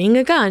carrying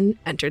a gun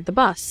entered the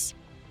bus.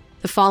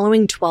 The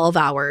following 12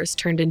 hours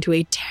turned into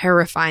a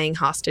terrifying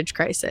hostage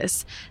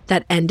crisis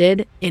that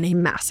ended in a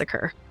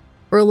massacre.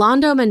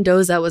 Rolando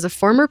Mendoza was a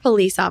former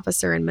police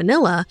officer in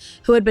Manila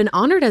who had been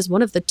honored as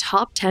one of the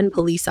top 10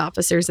 police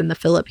officers in the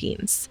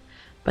Philippines.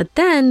 But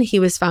then he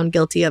was found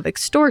guilty of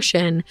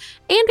extortion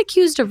and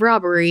accused of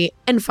robbery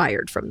and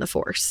fired from the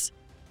force.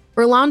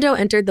 Rolando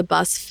entered the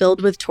bus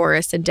filled with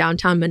tourists in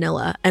downtown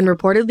Manila and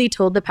reportedly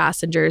told the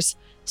passengers,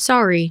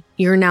 "Sorry,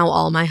 you're now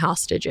all my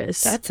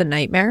hostages." That's a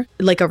nightmare.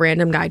 Like a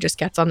random guy just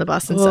gets on the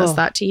bus and says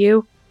that to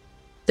you.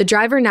 The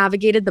driver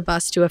navigated the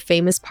bus to a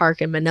famous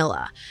park in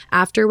Manila,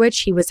 after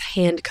which he was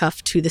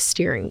handcuffed to the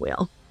steering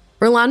wheel.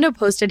 Rolando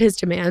posted his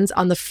demands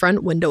on the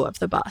front window of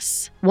the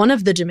bus. One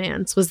of the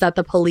demands was that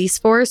the police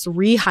force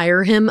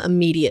rehire him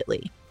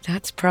immediately.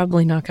 That's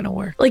probably not going to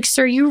work. Like,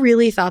 sir, you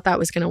really thought that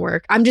was going to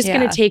work? I'm just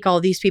going to take all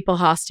these people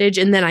hostage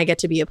and then I get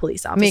to be a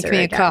police officer. Make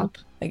me again. a cop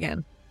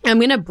again. I'm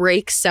going to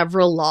break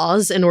several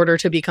laws in order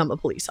to become a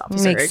police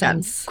officer Makes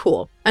again. sense.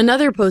 Cool.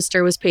 Another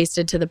poster was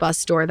pasted to the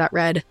bus door that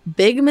read,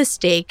 "Big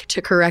mistake to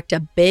correct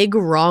a big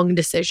wrong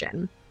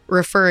decision,"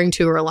 referring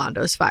to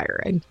Rolando's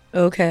firing.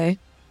 Okay.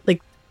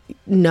 Like,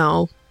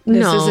 no.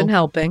 This isn't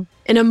helping.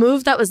 In a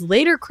move that was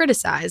later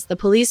criticized, the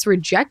police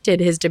rejected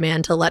his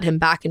demand to let him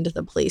back into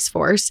the police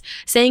force,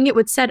 saying it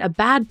would set a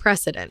bad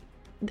precedent.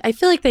 I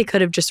feel like they could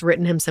have just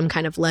written him some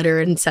kind of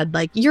letter and said,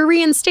 like, "You're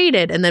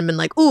reinstated," and then been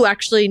like, "Ooh,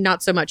 actually,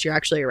 not so much. You're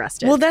actually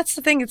arrested." Well, that's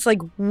the thing. It's like,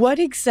 what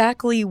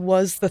exactly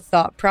was the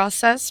thought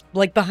process,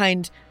 like,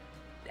 behind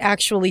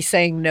actually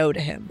saying no to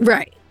him?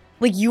 Right.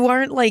 Like, you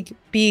aren't, like,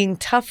 being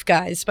tough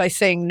guys by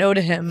saying no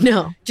to him.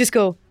 No. Just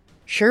go,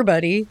 "Sure,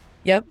 buddy.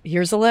 Yep,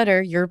 here's a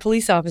letter. You're a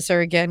police officer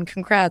again.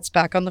 Congrats,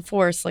 back on the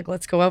force. Like,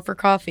 let's go out for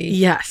coffee."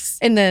 Yes.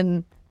 And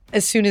then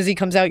as soon as he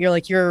comes out, you're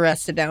like, "You're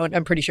arrested now." And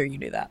I'm pretty sure you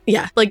knew that.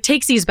 Yeah. Like,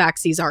 takesies,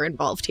 backsies are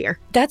involved here.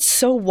 That's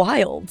so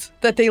wild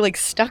that they, like,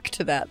 stuck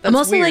to that. That's I'm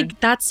also weird. like,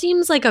 that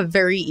seems like a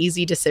very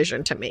easy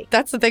decision to make.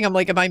 That's the thing. I'm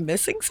like, am I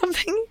missing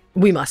something?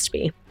 We must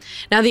be.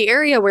 Now, the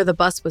area where the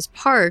bus was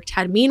parked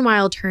had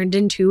meanwhile turned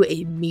into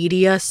a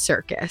media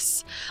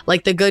circus.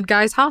 Like the good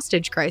guys'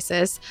 hostage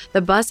crisis,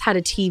 the bus had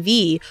a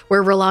TV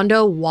where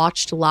Rolando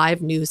watched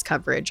live news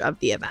coverage of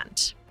the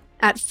event.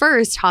 At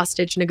first,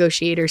 hostage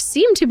negotiators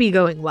seemed to be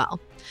going well.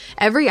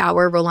 Every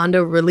hour,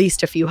 Rolando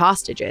released a few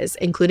hostages,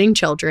 including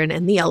children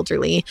and the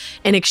elderly,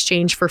 in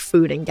exchange for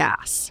food and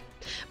gas.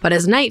 But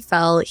as night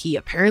fell, he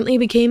apparently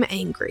became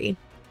angry.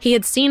 He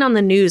had seen on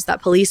the news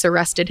that police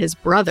arrested his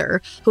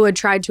brother, who had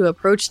tried to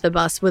approach the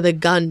bus with a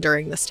gun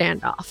during the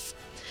standoff.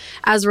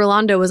 As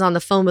Rolando was on the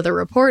phone with a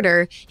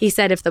reporter, he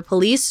said if the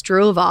police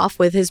drove off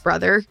with his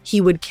brother, he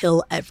would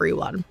kill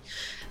everyone.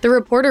 The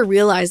reporter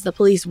realized the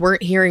police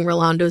weren't hearing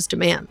Rolando's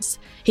demands.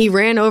 He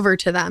ran over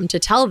to them to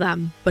tell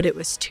them, but it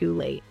was too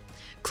late.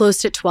 Close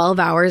to 12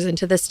 hours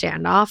into the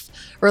standoff,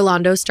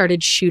 Rolando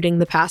started shooting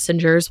the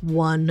passengers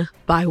one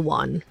by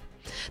one.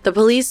 The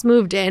police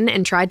moved in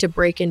and tried to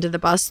break into the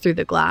bus through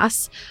the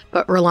glass,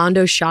 but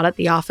Rolando shot at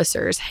the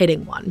officers,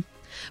 hitting one.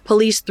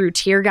 Police threw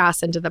tear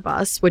gas into the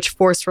bus, which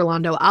forced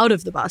Rolando out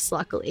of the bus,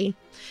 luckily.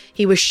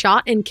 He was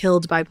shot and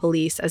killed by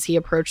police as he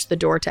approached the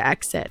door to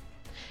exit.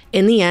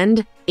 In the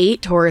end,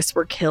 8 tourists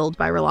were killed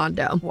by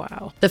Rolando.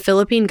 Wow. The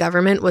Philippine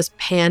government was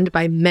panned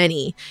by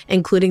many,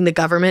 including the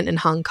government in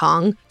Hong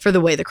Kong, for the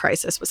way the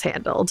crisis was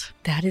handled.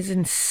 That is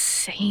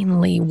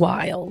insanely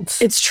wild.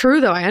 It's true,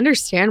 though. I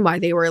understand why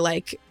they were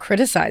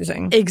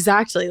criticizing.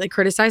 Exactly,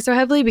 criticized so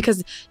heavily,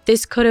 because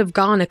this could have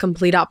gone a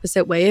complete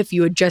opposite way if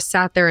you had just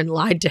sat there and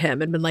lied to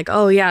him and been like,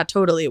 oh yeah,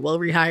 totally, we'll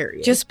rehire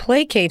you. Just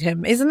placate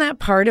him. Isn't that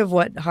part of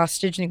what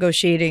hostage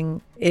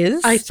negotiating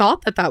is? I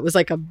thought that was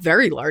a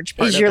very large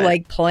part of it.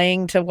 You're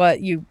playing to what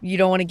you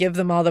don't want to give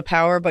them all the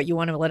power, but you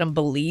want to let them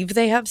believe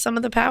they have some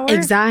of the power?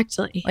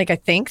 Exactly. I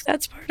think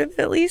that's part of it,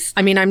 at least.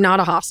 I mean, I'm not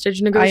a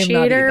hostage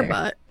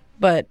negotiator,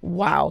 but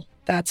wow,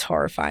 that's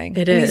horrifying.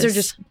 It is. These are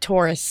just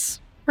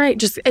tourists.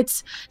 Right.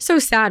 It's so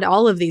sad.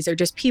 All of these are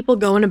just people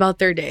going about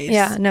their days.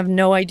 Yeah, and have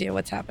no idea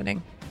what's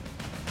happening.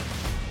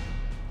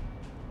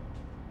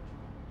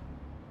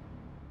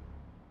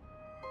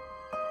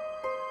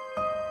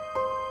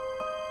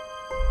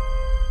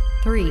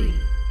 Three.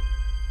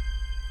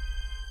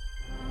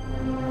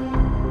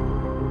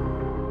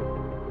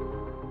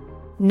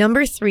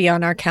 Number 3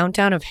 on our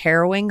countdown of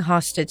harrowing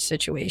hostage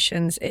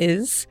situations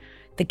is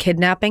the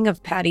kidnapping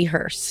of Patty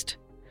Hearst.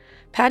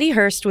 Patty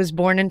Hearst was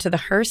born into the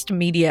Hearst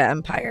media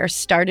empire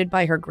started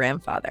by her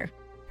grandfather.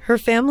 Her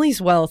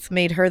family's wealth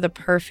made her the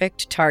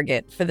perfect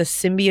target for the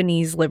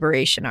Symbionese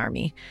Liberation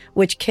Army,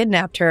 which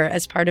kidnapped her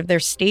as part of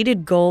their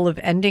stated goal of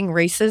ending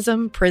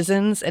racism,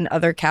 prisons, and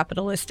other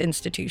capitalist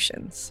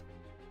institutions.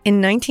 In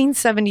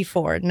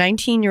 1974,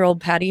 19-year-old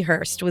Patty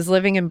Hearst was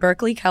living in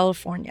Berkeley,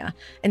 California,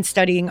 and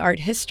studying art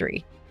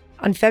history.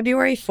 On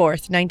February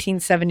 4th,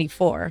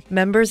 1974,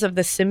 members of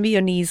the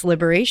Symbionese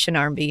Liberation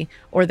Army,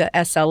 or the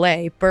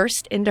SLA,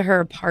 burst into her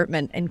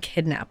apartment and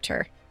kidnapped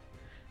her.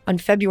 On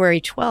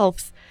February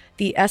 12th,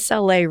 the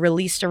SLA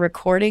released a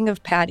recording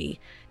of Patty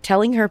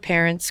telling her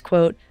parents,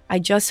 quote, "I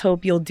just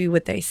hope you'll do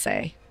what they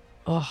say."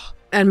 Oh,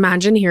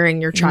 imagine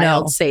hearing your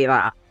child say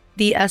that.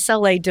 The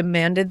SLA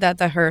demanded that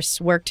the Hearsts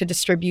work to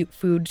distribute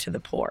food to the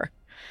poor.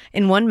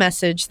 In one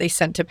message they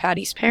sent to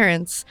Patty's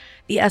parents,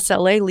 the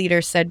SLA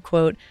leader said,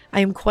 quote,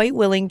 "I am quite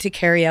willing to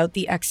carry out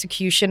the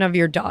execution of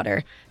your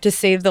daughter to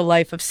save the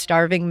life of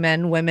starving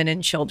men, women,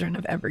 and children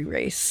of every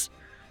race."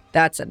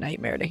 That's a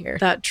nightmare to hear.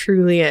 That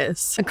truly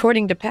is.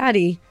 According to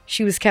Patty,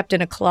 she was kept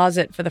in a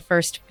closet for the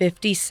first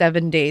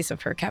 57 days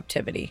of her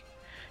captivity.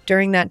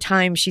 During that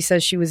time, she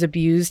says she was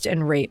abused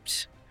and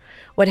raped.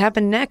 What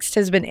happened next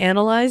has been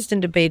analyzed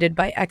and debated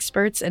by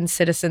experts and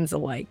citizens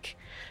alike.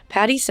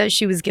 Patty says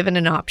she was given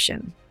an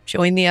option: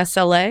 join the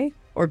SLA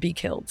or be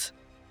killed.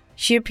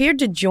 She appeared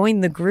to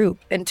join the group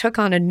and took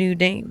on a new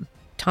name,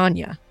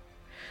 Tanya.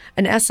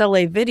 An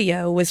SLA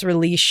video was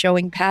released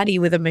showing Patty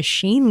with a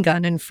machine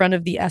gun in front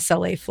of the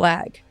SLA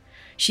flag.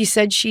 She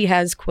said she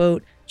has,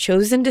 quote,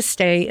 "chosen to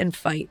stay and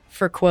fight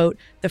for, quote,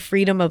 the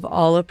freedom of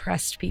all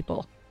oppressed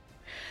people."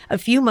 A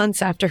few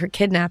months after her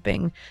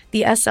kidnapping,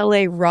 the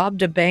SLA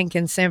robbed a bank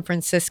in San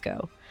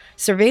Francisco.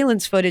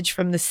 Surveillance footage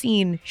from the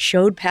scene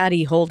showed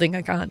Patty holding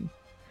a gun.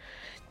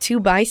 2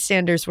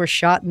 bystanders were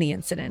shot in the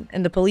incident,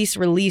 and the police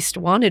released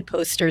wanted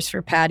posters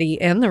for Patty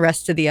and the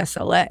rest of the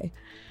SLA.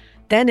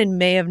 Then in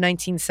May of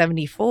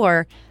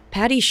 1974,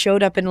 Patty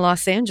showed up in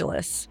Los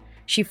Angeles.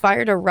 She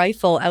fired a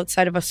rifle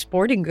outside of a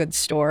sporting goods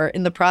store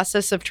in the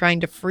process of trying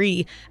to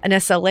free an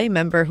SLA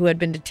member who had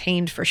been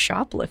detained for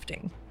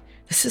shoplifting.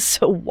 This is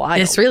so wild.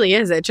 This really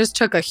is. It just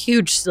took a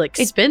huge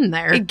spin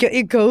there.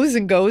 It goes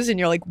and goes, and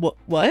you're like, what?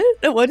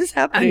 What is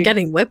happening? I'm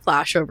getting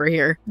whiplash over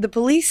here. The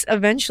police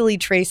eventually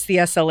traced the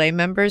SLA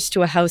members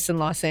to a house in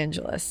Los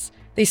Angeles.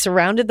 They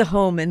surrounded the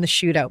home, and the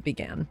shootout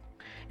began.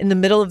 In the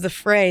middle of the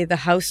fray, the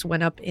house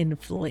went up in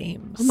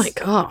flames. Oh my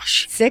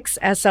gosh. 6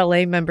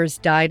 SLA members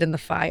died in the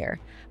fire,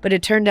 but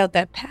it turned out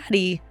that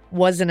Patty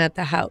wasn't at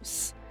the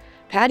house.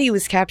 Patty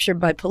was captured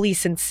by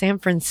police in San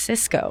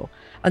Francisco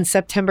on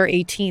September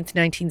 18th,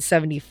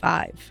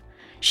 1975.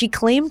 She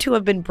claimed to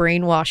have been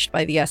brainwashed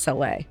by the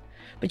SLA,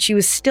 but she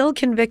was still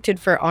convicted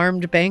for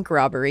armed bank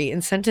robbery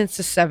and sentenced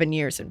to 7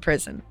 years in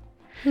prison.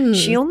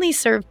 She only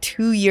served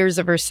 2 years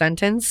of her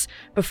sentence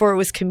before it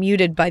was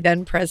commuted by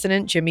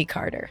then-President Jimmy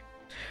Carter.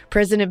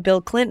 President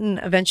Bill Clinton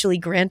eventually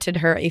granted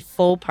her a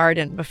full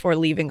pardon before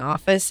leaving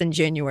office in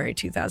January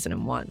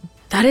 2001.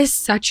 That is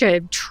such a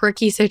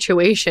tricky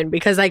situation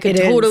because I could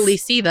totally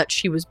see that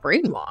she was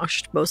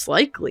brainwashed, most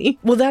likely.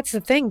 Well, that's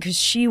the thing, because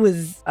she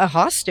was a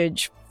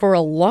hostage for a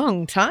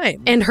long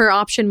time. And her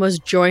option was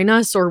join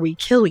us or we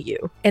kill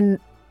you. And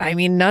I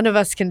mean, none of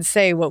us can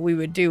say what we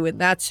would do in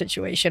that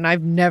situation.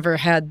 I've never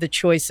had the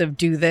choice of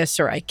do this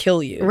or I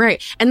kill you.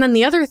 Right. And then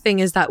the other thing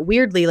is that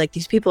weirdly, like,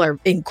 these people are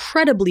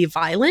incredibly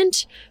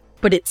violent,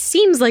 but it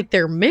seems like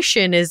their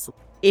mission is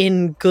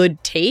in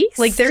good taste.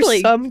 Like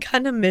there's some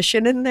kind of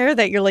mission in there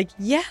that you're like,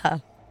 yeah,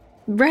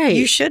 right.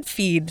 You should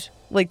feed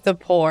like the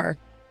poor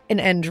and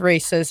end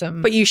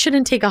racism. But you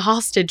shouldn't take a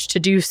hostage to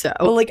do so.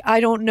 Well, like, I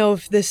don't know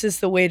if this is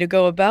the way to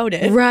go about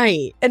it.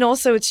 Right. And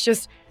also it's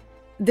just,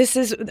 this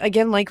is,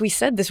 again, like we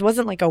said, this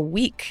wasn't like a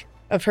week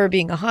of her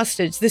being a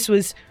hostage. This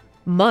was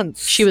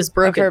months. She was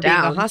broken of her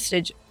down. being a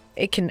hostage.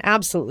 It can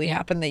absolutely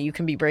happen that you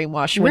can be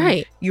brainwashed when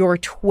right. Your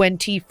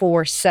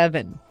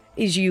 24/7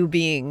 is you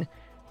being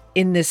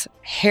in this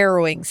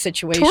harrowing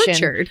situation.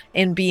 Tortured.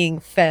 And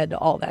being fed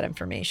all that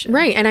information.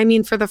 Right. And I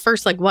mean, for the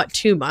first,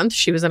 2 months,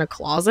 she was in a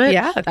closet.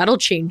 Yeah. That'll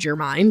change your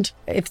mind.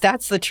 If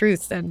that's the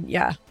truth, then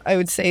yeah, I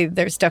would say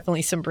there's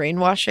definitely some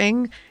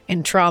brainwashing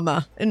and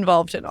trauma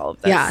involved in all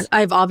of this. Yeah,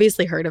 I've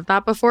obviously heard of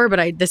that before,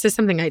 but this is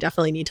something I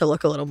definitely need to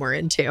look a little more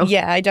into.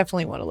 Yeah, I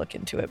definitely want to look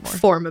into it more.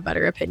 Form a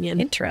better opinion.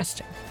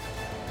 Interesting.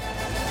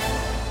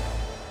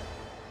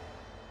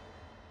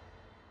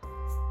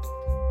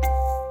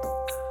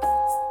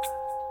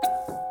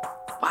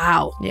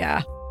 Wow.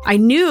 Yeah. I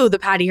knew the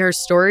Patty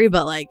Hearst story,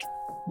 but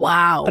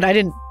wow. But I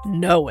didn't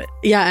know it.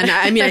 Yeah. And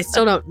I mean, I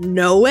still don't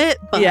know it,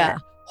 but yeah.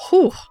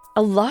 Whew.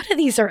 A lot of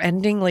these are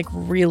ending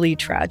really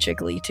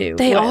tragically too.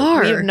 They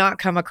are. We have not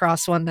come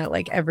across one that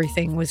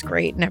everything was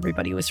great and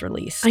everybody was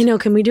released. I know.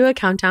 Can we do a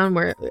countdown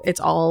where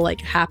it's all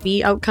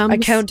happy outcomes? A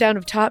countdown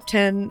of top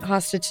 10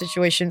 hostage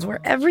situations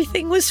where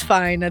everything was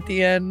fine at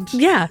the end.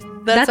 Yeah.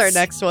 That's our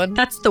next one.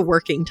 That's the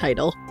working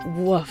title.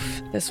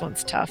 Woof. This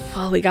one's tough.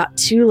 Well, we got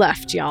 2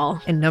 left,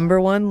 y'all. And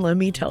number 1, let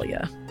me tell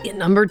ya. And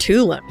number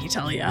 2, let me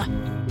tell ya.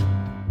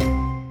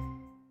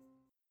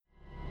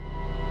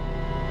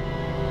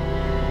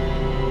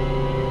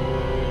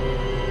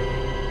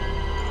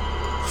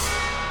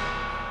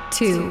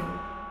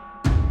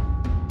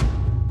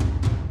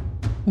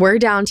 We're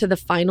down to the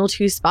final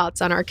 2 spots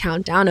on our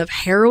countdown of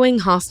harrowing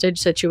hostage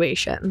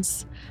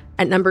situations.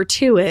 At number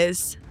 2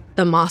 is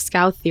the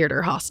Moscow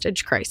theater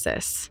hostage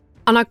crisis.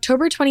 On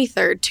October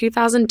 23,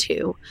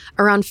 2002,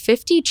 around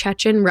 50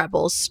 Chechen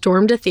rebels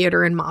stormed a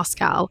theater in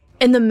Moscow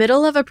in the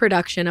middle of a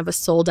production of a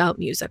sold-out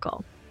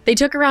musical. They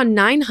took around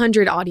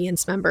 900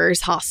 audience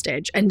members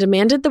hostage and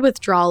demanded the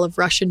withdrawal of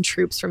Russian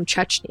troops from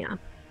Chechnya.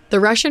 The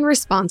Russian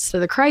response to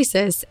the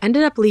crisis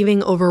ended up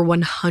leaving over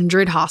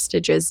 100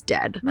 hostages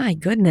dead. My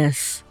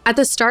goodness. At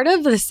the start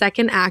of the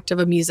second act of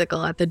a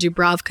musical at the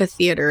Dubrovka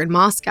Theater in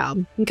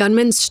Moscow,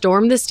 gunmen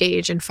stormed the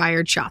stage and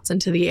fired shots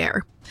into the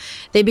air.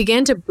 They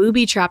began to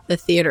booby-trap the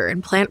theater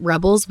and plant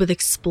rebels with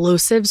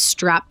explosives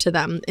strapped to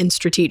them in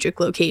strategic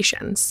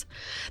locations.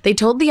 They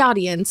told the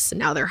audience,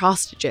 now they're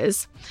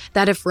hostages,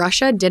 that if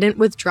Russia didn't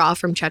withdraw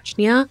from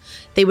Chechnya,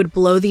 they would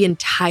blow the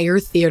entire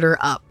theater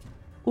up.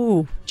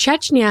 Ooh.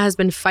 Chechnya has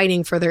been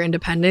fighting for their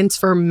independence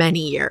for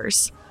many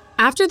years.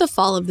 After the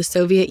fall of the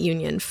Soviet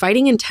Union,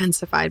 fighting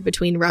intensified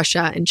between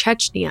Russia and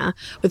Chechnya,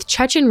 with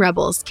Chechen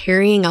rebels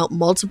carrying out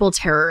multiple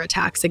terror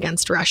attacks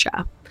against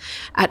Russia.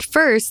 At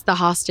first, the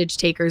hostage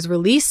takers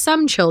released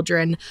some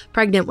children,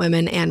 pregnant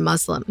women, and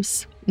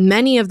Muslims.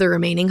 Many of the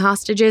remaining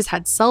hostages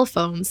had cell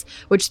phones,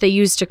 which they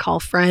used to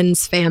call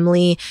friends,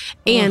 family,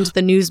 and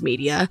the news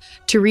media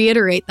to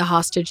reiterate the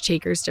hostage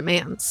takers'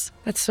 demands.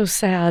 That's so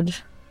sad.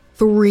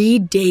 3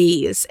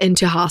 days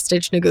into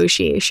hostage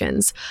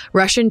negotiations,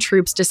 Russian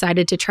troops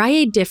decided to try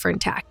a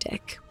different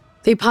tactic.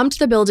 They pumped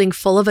the building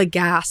full of a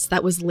gas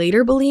that was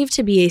later believed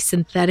to be a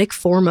synthetic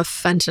form of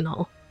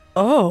fentanyl.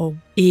 Oh.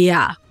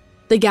 Yeah.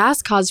 The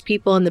gas caused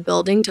people in the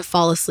building to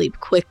fall asleep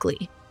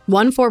quickly.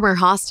 One former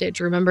hostage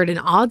remembered an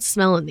odd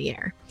smell in the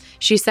air.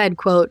 She said,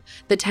 quote,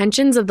 "The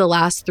tensions of the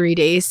last 3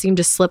 days seemed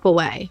to slip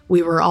away.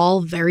 We were all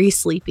very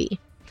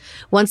sleepy."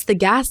 Once the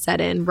gas set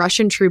in,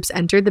 Russian troops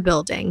entered the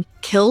building,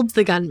 killed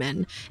the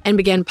gunmen, and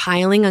began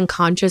piling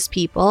unconscious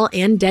people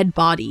and dead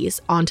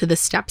bodies onto the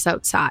steps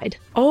outside.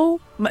 Oh,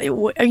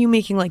 are you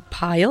making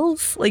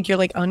piles?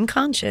 You're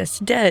unconscious,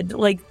 dead.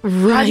 Right.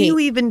 How do you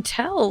even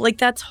tell?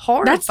 That's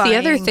horrifying. That's the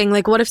other thing.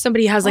 What if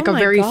somebody has a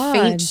very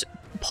faint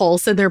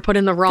pulse and they're put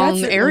in the wrong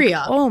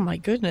area? Oh my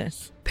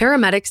goodness.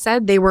 Paramedics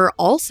said they were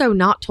also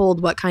not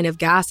told what kind of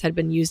gas had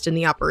been used in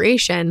the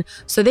operation,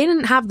 so they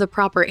didn't have the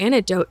proper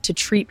antidote to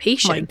treat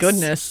patients. My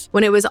goodness.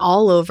 When it was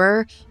all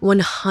over,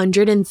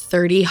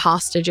 130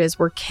 hostages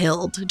were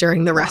killed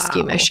during the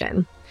rescue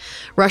mission.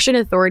 Russian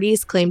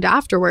authorities claimed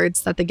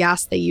afterwards that the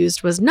gas they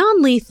used was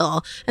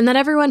non-lethal and that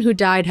everyone who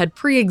died had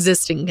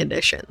pre-existing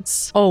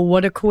conditions. Oh,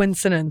 what a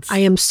coincidence. I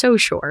am so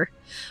sure.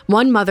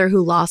 One mother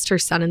who lost her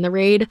son in the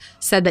raid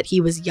said that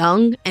he was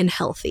young and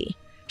healthy.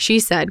 She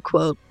said,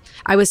 quote,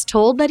 "I was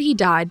told that he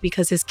died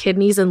because his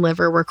kidneys and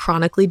liver were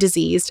chronically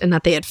diseased and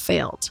that they had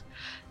failed.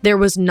 There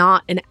was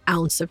not an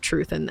ounce of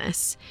truth in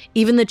this.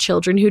 Even the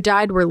children who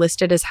died were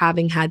listed as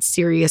having had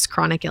serious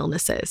chronic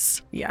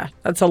illnesses." Yeah,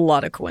 that's a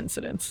lot of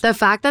coincidence. The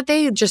fact that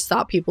they just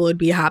thought people would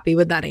be happy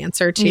with that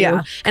answer too.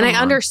 Yeah, and I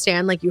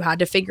understand like you had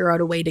to figure out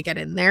a way to get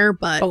in there,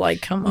 but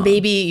like, come on.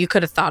 Maybe you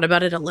could have thought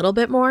about it a little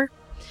bit more.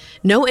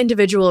 No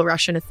individual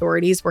Russian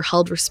authorities were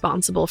held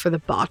responsible for the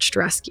botched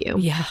rescue.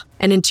 Yeah.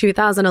 And in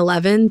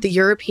 2011, the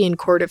European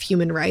Court of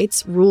Human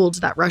Rights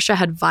ruled that Russia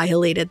had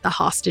violated the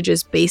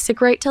hostages' basic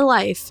right to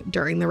life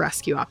during the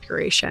rescue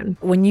operation.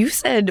 When you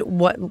said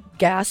what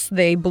gas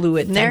they blew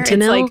in there,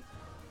 Fentanyl? it's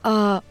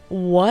like,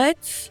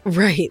 what?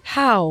 Right.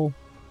 How?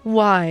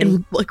 Why?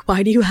 And like,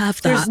 why do you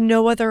have that? There's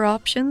no other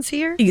options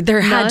here?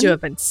 There had None? to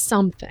have been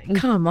something.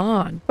 Come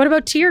on. What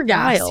about tear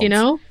gas, Wild. you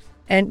know?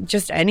 And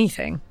just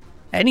anything.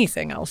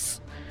 Anything else.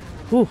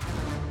 Ooh.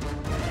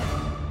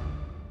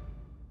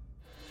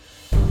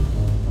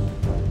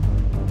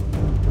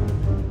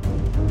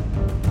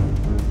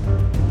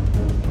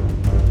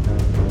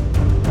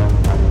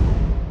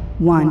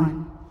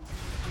 One.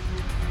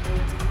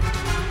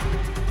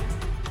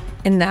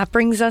 And that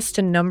brings us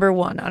to number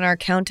 1 on our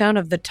countdown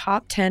of the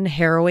top 10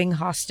 harrowing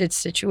hostage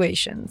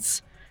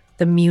situations,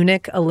 the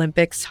Munich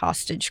Olympics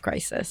hostage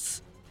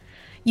crisis.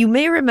 You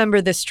may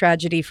remember this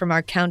tragedy from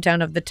our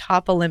countdown of the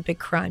top Olympic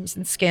crimes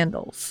and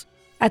scandals.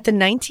 At the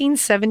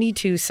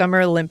 1972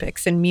 Summer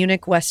Olympics in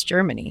Munich, West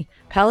Germany,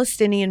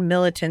 Palestinian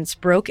militants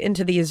broke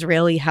into the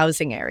Israeli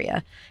housing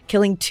area,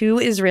 killing 2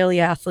 Israeli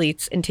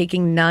athletes and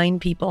taking 9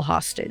 people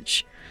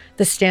hostage.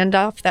 The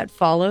standoff that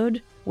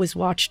followed was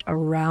watched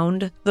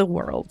around the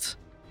world.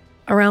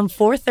 Around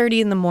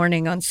 4:30 in the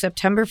morning on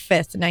September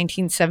 5th,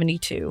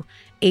 1972,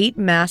 8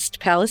 masked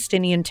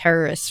Palestinian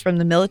terrorists from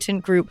the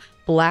militant group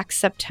Black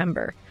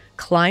September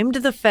climbed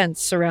the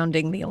fence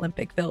surrounding the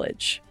Olympic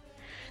Village.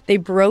 They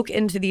broke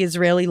into the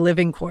Israeli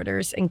living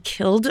quarters and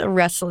killed a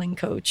wrestling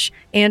coach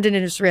and an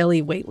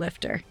Israeli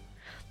weightlifter.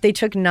 They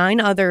took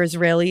 9 other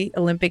Israeli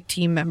Olympic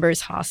team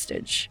members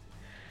hostage.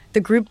 The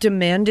group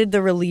demanded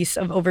the release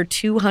of over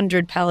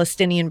 200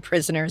 Palestinian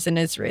prisoners in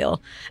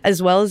Israel,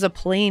 as well as a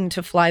plane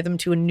to fly them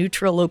to a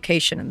neutral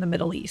location in the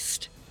Middle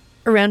East.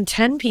 Around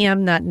 10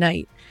 p.m. that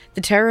night,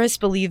 the terrorists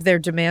believed their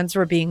demands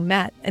were being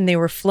met, and they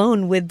were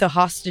flown with the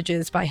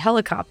hostages by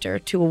helicopter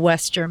to a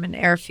West German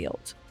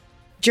airfield.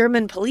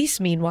 German police,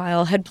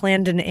 meanwhile, had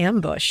planned an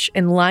ambush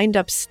and lined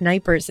up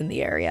snipers in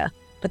the area,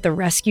 but the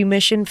rescue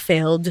mission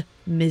failed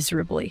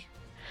miserably.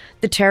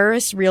 The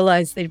terrorists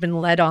realized they'd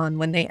been led on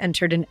when they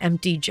entered an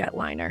empty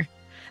jetliner.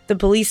 The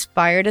police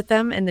fired at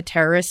them, and the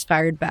terrorists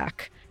fired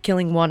back,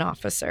 killing 1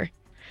 officer.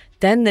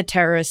 Then the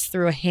terrorists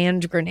threw a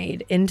hand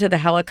grenade into the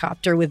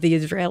helicopter with the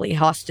Israeli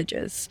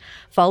hostages,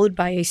 followed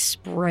by a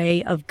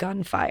spray of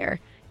gunfire,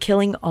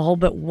 killing all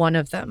but 1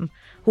 of them,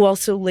 who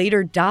also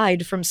later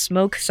died from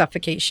smoke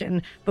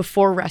suffocation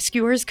before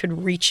rescuers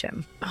could reach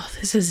him. Oh,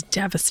 this is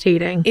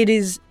devastating. It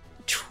is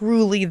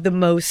truly the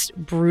most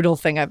brutal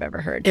thing I've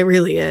ever heard. It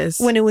really is.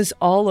 When it was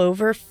all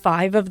over,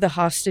 5 of the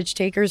hostage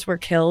takers were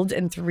killed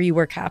and 3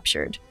 were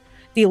captured.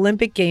 The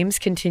Olympic Games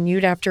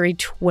continued after a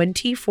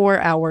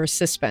 24-hour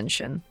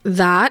suspension.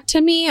 That,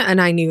 to me,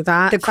 and I knew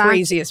that. The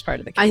craziest part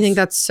of the case. I think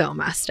that's so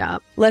messed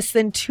up. Less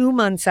than 2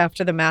 months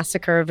after the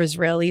massacre of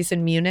Israelis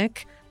in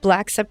Munich,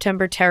 Black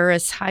September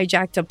terrorists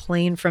hijacked a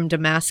plane from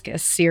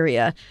Damascus,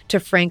 Syria, to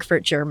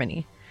Frankfurt,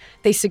 Germany.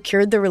 They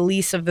secured the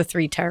release of the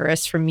 3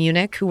 terrorists from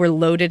Munich who were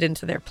loaded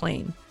into their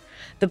plane.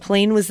 The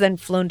plane was then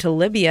flown to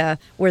Libya,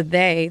 where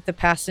they, the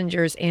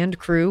passengers and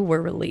crew,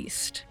 were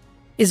released.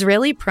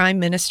 Israeli Prime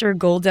Minister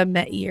Golda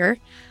Meir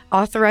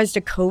authorized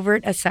a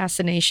covert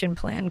assassination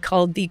plan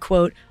called the,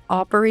 quote,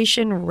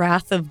 Operation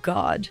Wrath of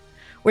God,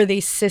 where they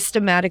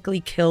systematically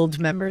killed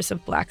members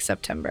of Black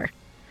September.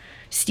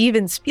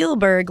 Steven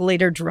Spielberg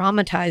later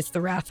dramatized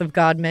the Wrath of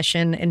God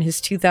mission in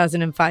his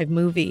 2005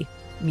 movie,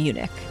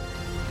 Munich.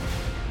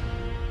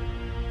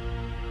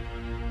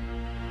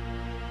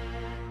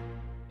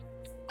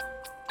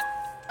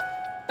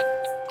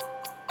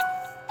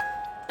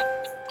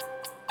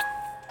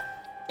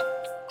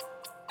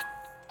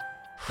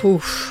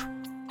 Oof.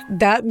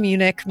 That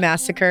Munich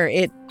massacre,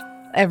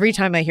 every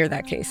time I hear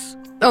that case.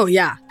 Oh,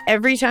 yeah.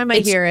 Every time I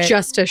hear it. It's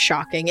just as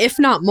shocking, if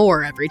not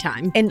more, every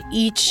time. And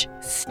each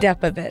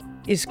step of it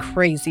is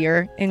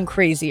crazier and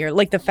crazier.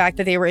 Like the fact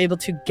that they were able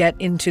to get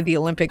into the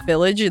Olympic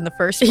Village in the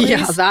first place.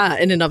 Yeah,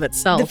 that in and of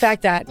itself. The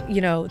fact that,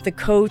 the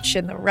coach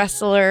and the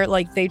wrestler,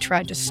 they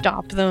tried to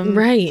stop them.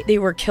 Right. They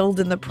were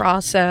killed in the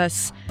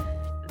process.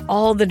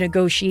 All the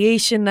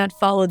negotiation that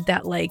followed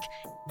that,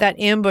 that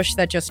ambush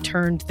that just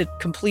turned the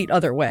complete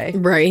other way.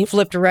 Right.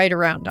 Flipped right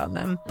around on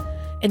them.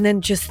 And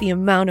then just the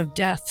amount of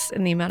deaths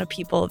and the amount of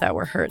people that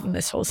were hurt in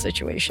this whole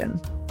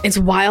situation. It's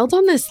wild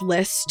on this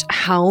list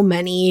how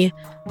many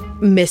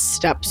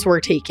missteps were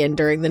taken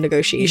during the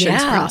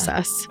negotiations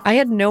process. I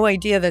had no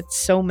idea that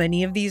so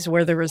many of these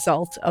were the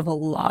result of a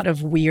lot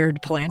of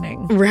weird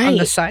planning on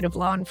the side of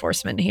law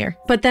enforcement here.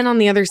 But then on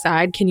the other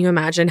side, can you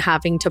imagine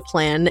having to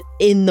plan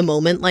in the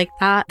moment like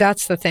that?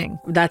 That's the thing.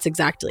 That's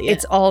exactly it.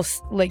 It's all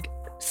like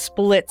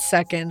split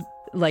second,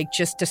 like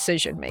just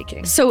decision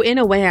making. So in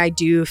a way, I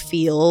do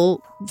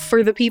feel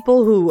for the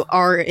people who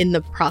are in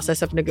the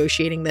process of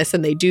negotiating this,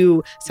 and they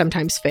do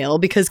sometimes fail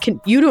because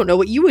you don't know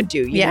what you would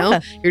do, you know?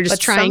 You're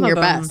just trying your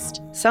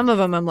best. Some of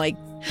them I'm like,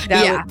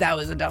 that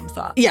was a dumb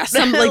thought. Yeah,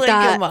 some like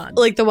that. Come on.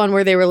 Like the one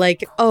where they were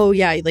like, oh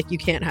yeah, like you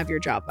can't have your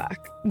job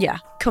back. Yeah,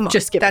 come on.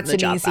 Just give That's them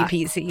the an job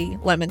easy back.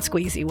 peasy, lemon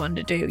squeezy one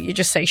to do. You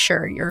just say,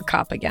 sure, you're a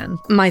cop again.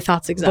 My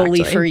thoughts exactly.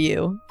 Bully for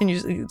you. And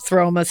you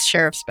throw them a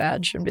sheriff's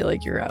badge and be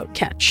like, you're out.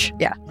 Catch.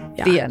 Yeah.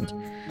 The end.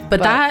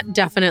 But that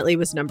definitely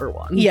was number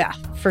one. Yeah,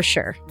 for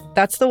sure.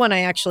 That's the one I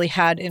actually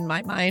had in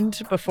my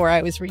mind before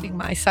I was reading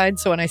my side.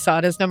 So when I saw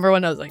it as number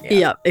one, I was like,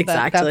 yeah,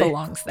 exactly. That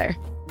belongs there.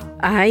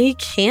 I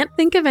can't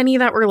think of any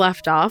that were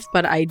left off,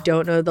 but I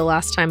don't know the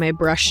last time I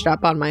brushed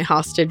up on my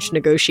hostage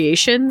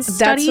negotiations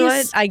studies.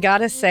 That's what I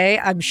gotta say.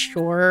 I'm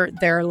sure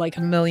there are like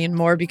a million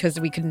more because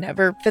we could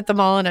never fit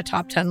them all in a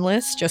top 10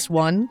 list, just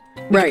one.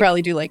 We could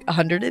probably do like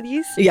 100 of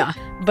these. Yeah.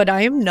 But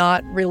I am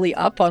not really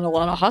up on a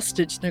lot of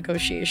hostage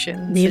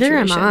negotiation Neither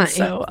am I.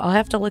 So I'll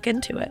have to look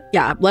into it.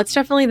 Yeah, let's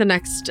definitely the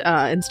next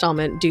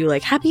installment do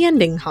like happy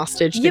ending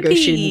hostage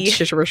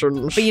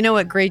negotiations. But you know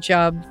what? Great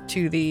job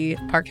to the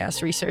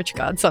Parcast research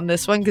gods on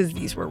this one because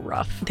these were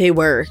rough. They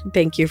were.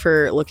 Thank you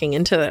for looking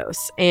into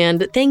those.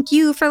 And thank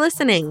you for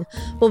listening.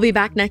 We'll be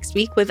back next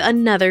week with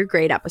another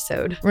great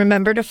episode.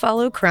 Remember to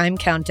follow Crime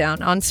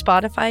Countdown on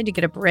Spotify to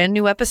get a brand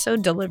new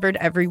episode delivered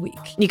every week.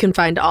 You can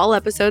find all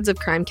episodes of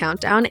Crime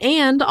Countdown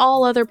and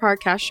all other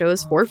Parcast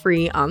shows for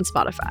free on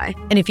Spotify.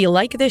 And if you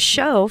like this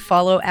show,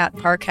 follow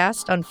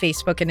 @Parcast on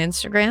Facebook and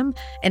Instagram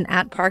and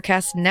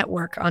 @Parcast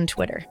Network on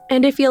Twitter.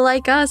 And if you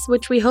like us,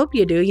 which we hope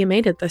you do, you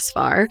made it this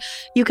far,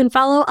 you can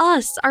follow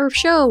us, our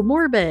show,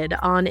 Morbid,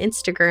 on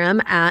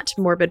Instagram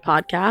 @Morbid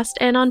Podcast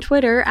and on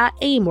Twitter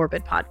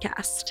 @AMorbid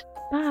Podcast.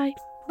 Bye.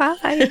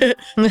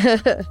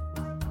 Bye.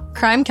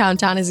 Crime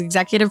Countdown is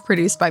executive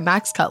produced by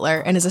Max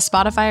Cutler and is a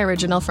Spotify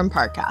original from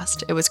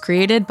Parcast. It was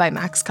created by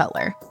Max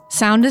Cutler.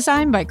 Sound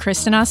design by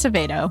Kristen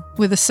Acevedo,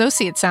 with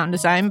associate sound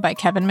design by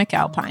Kevin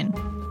McAlpine.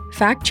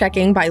 Fact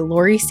checking by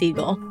Lori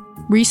Siegel.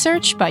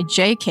 Research by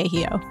Jay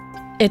Cahio.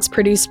 It's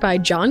produced by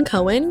John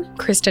Cohen,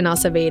 Kristen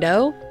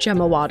Acevedo,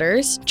 Gemma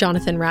Waters,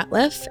 Jonathan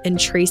Ratliff, and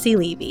Tracy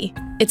Levy.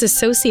 It's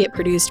associate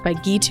produced by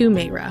Gitu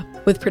Meira,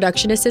 with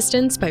production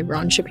assistance by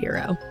Ron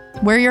Shapiro.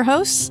 We're your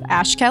hosts,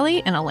 Ash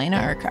Kelly and Elena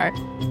Urquhart.